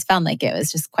scripture, I just found it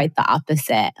was just quite the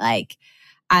opposite.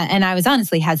 And I was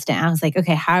honestly hesitant. I was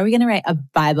okay, how are we going to write a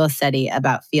Bible study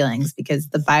about feelings? Because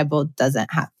the Bible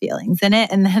doesn't have feelings in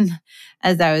it. And then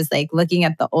as I was looking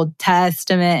at the Old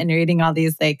Testament and reading all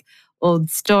these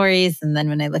old stories. And then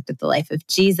when I looked at the life of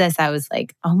Jesus, I was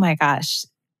oh my gosh,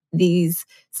 these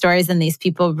stories and these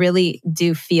people really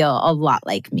do feel a lot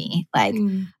like me,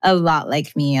 a lot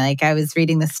like me. I was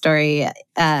reading the story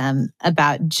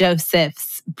about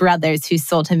Joseph's his brothers who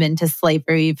sold him into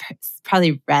slavery. You've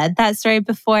probably read that story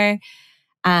before.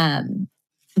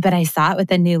 But I saw it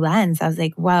with a new lens. I was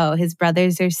like, whoa, his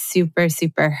brothers are super,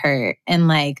 super hurt. And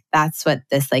like, that's what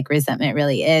this like resentment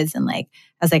really is. And like,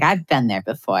 I was like, I've been there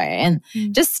before. And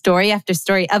just story after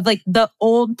story of like the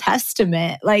Old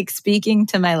Testament, like speaking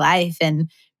to my life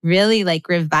and really like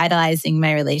revitalizing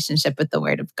my relationship with the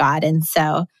Word of God. And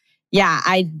so, yeah,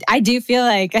 I do feel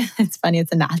like it's funny,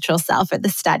 it's a natural sell for the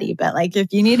study, but like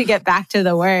if you need to get back to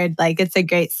the Word, like it's a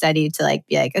great study to like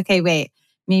be like, okay, wait,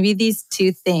 maybe these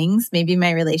two things, maybe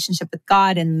my relationship with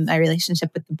God and my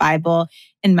relationship with the Bible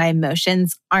and my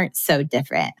emotions aren't so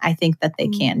different. I think that they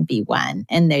can be one.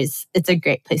 And it's a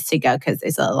great place to go because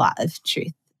there's a lot of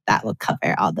truth that will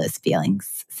cover all those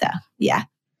feelings. So, yeah.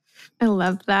 I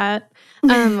love that.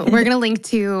 We're going to link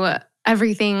to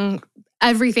everything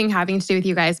having to do with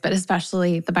you guys, but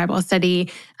especially the Bible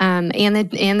study and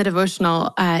the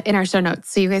devotional in our show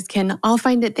notes. So you guys can all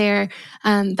find it there.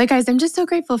 But guys, I'm just so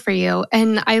grateful for you.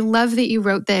 And I love that you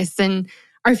wrote this, and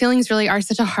our feelings really are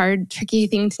such a hard, tricky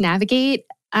thing to navigate.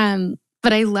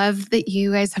 But I love that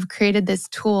you guys have created this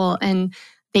tool and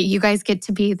that you guys get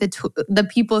to be the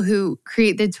people who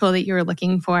create the tool that you were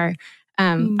looking for.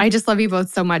 I just love you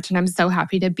both so much. And I'm so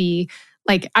happy to be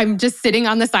I'm just sitting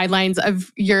on the sidelines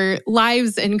of your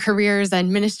lives and careers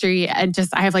and ministry. And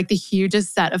I have like the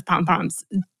hugest set of pom-poms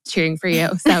cheering for you.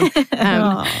 So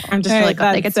I'm just really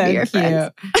glad I get to be your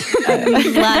friend.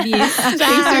 Love you.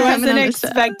 I wasn't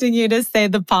expecting you to say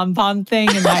the pom-pom thing,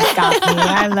 and that got me.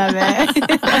 I love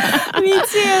it. Me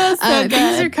too. So good.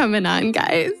 Things are coming on,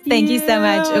 guys. Thank you so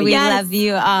much. We love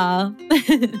you all.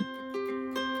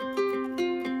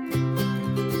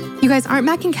 You guys, aren't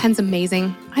Mac and Ken's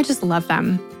amazing? I just love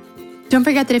them. Don't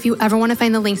forget that if you ever want to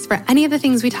find the links for any of the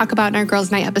things we talk about in our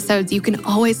Girls Night episodes, you can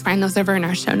always find those over in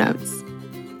our show notes.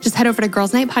 Just head over to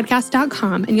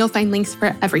girlsnightpodcast.com and you'll find links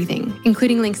for everything,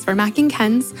 including links for Mac and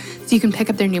Ken's, so you can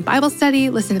pick up their new Bible study,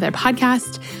 listen to their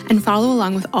podcast, and follow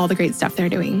along with all the great stuff they're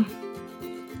doing.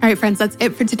 All right, friends, that's it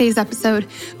for today's episode,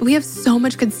 but we have so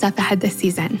much good stuff ahead this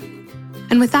season.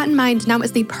 And with that in mind, now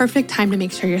is the perfect time to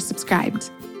make sure you're subscribed.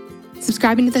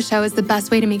 Subscribing to the show is the best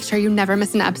way to make sure you never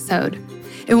miss an episode.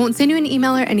 It won't send you an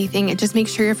email or anything, it just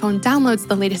makes sure your phone downloads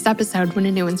the latest episode when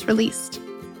a new one's released.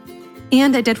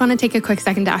 And I did want to take a quick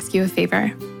second to ask you a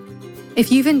favor.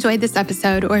 If you've enjoyed this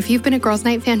episode, or if you've been a Girls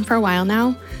Night fan for a while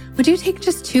now, would you take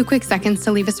just 2 quick seconds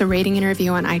to leave us a rating and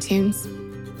review on iTunes?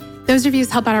 Those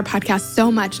reviews help out our podcast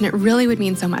so much, and it really would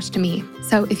mean so much to me.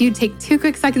 So if you'd take 2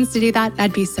 quick seconds to do that,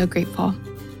 I'd be so grateful.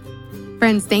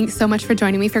 Friends, thanks so much for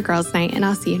joining me for Girls Night, and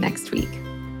I'll see you next week.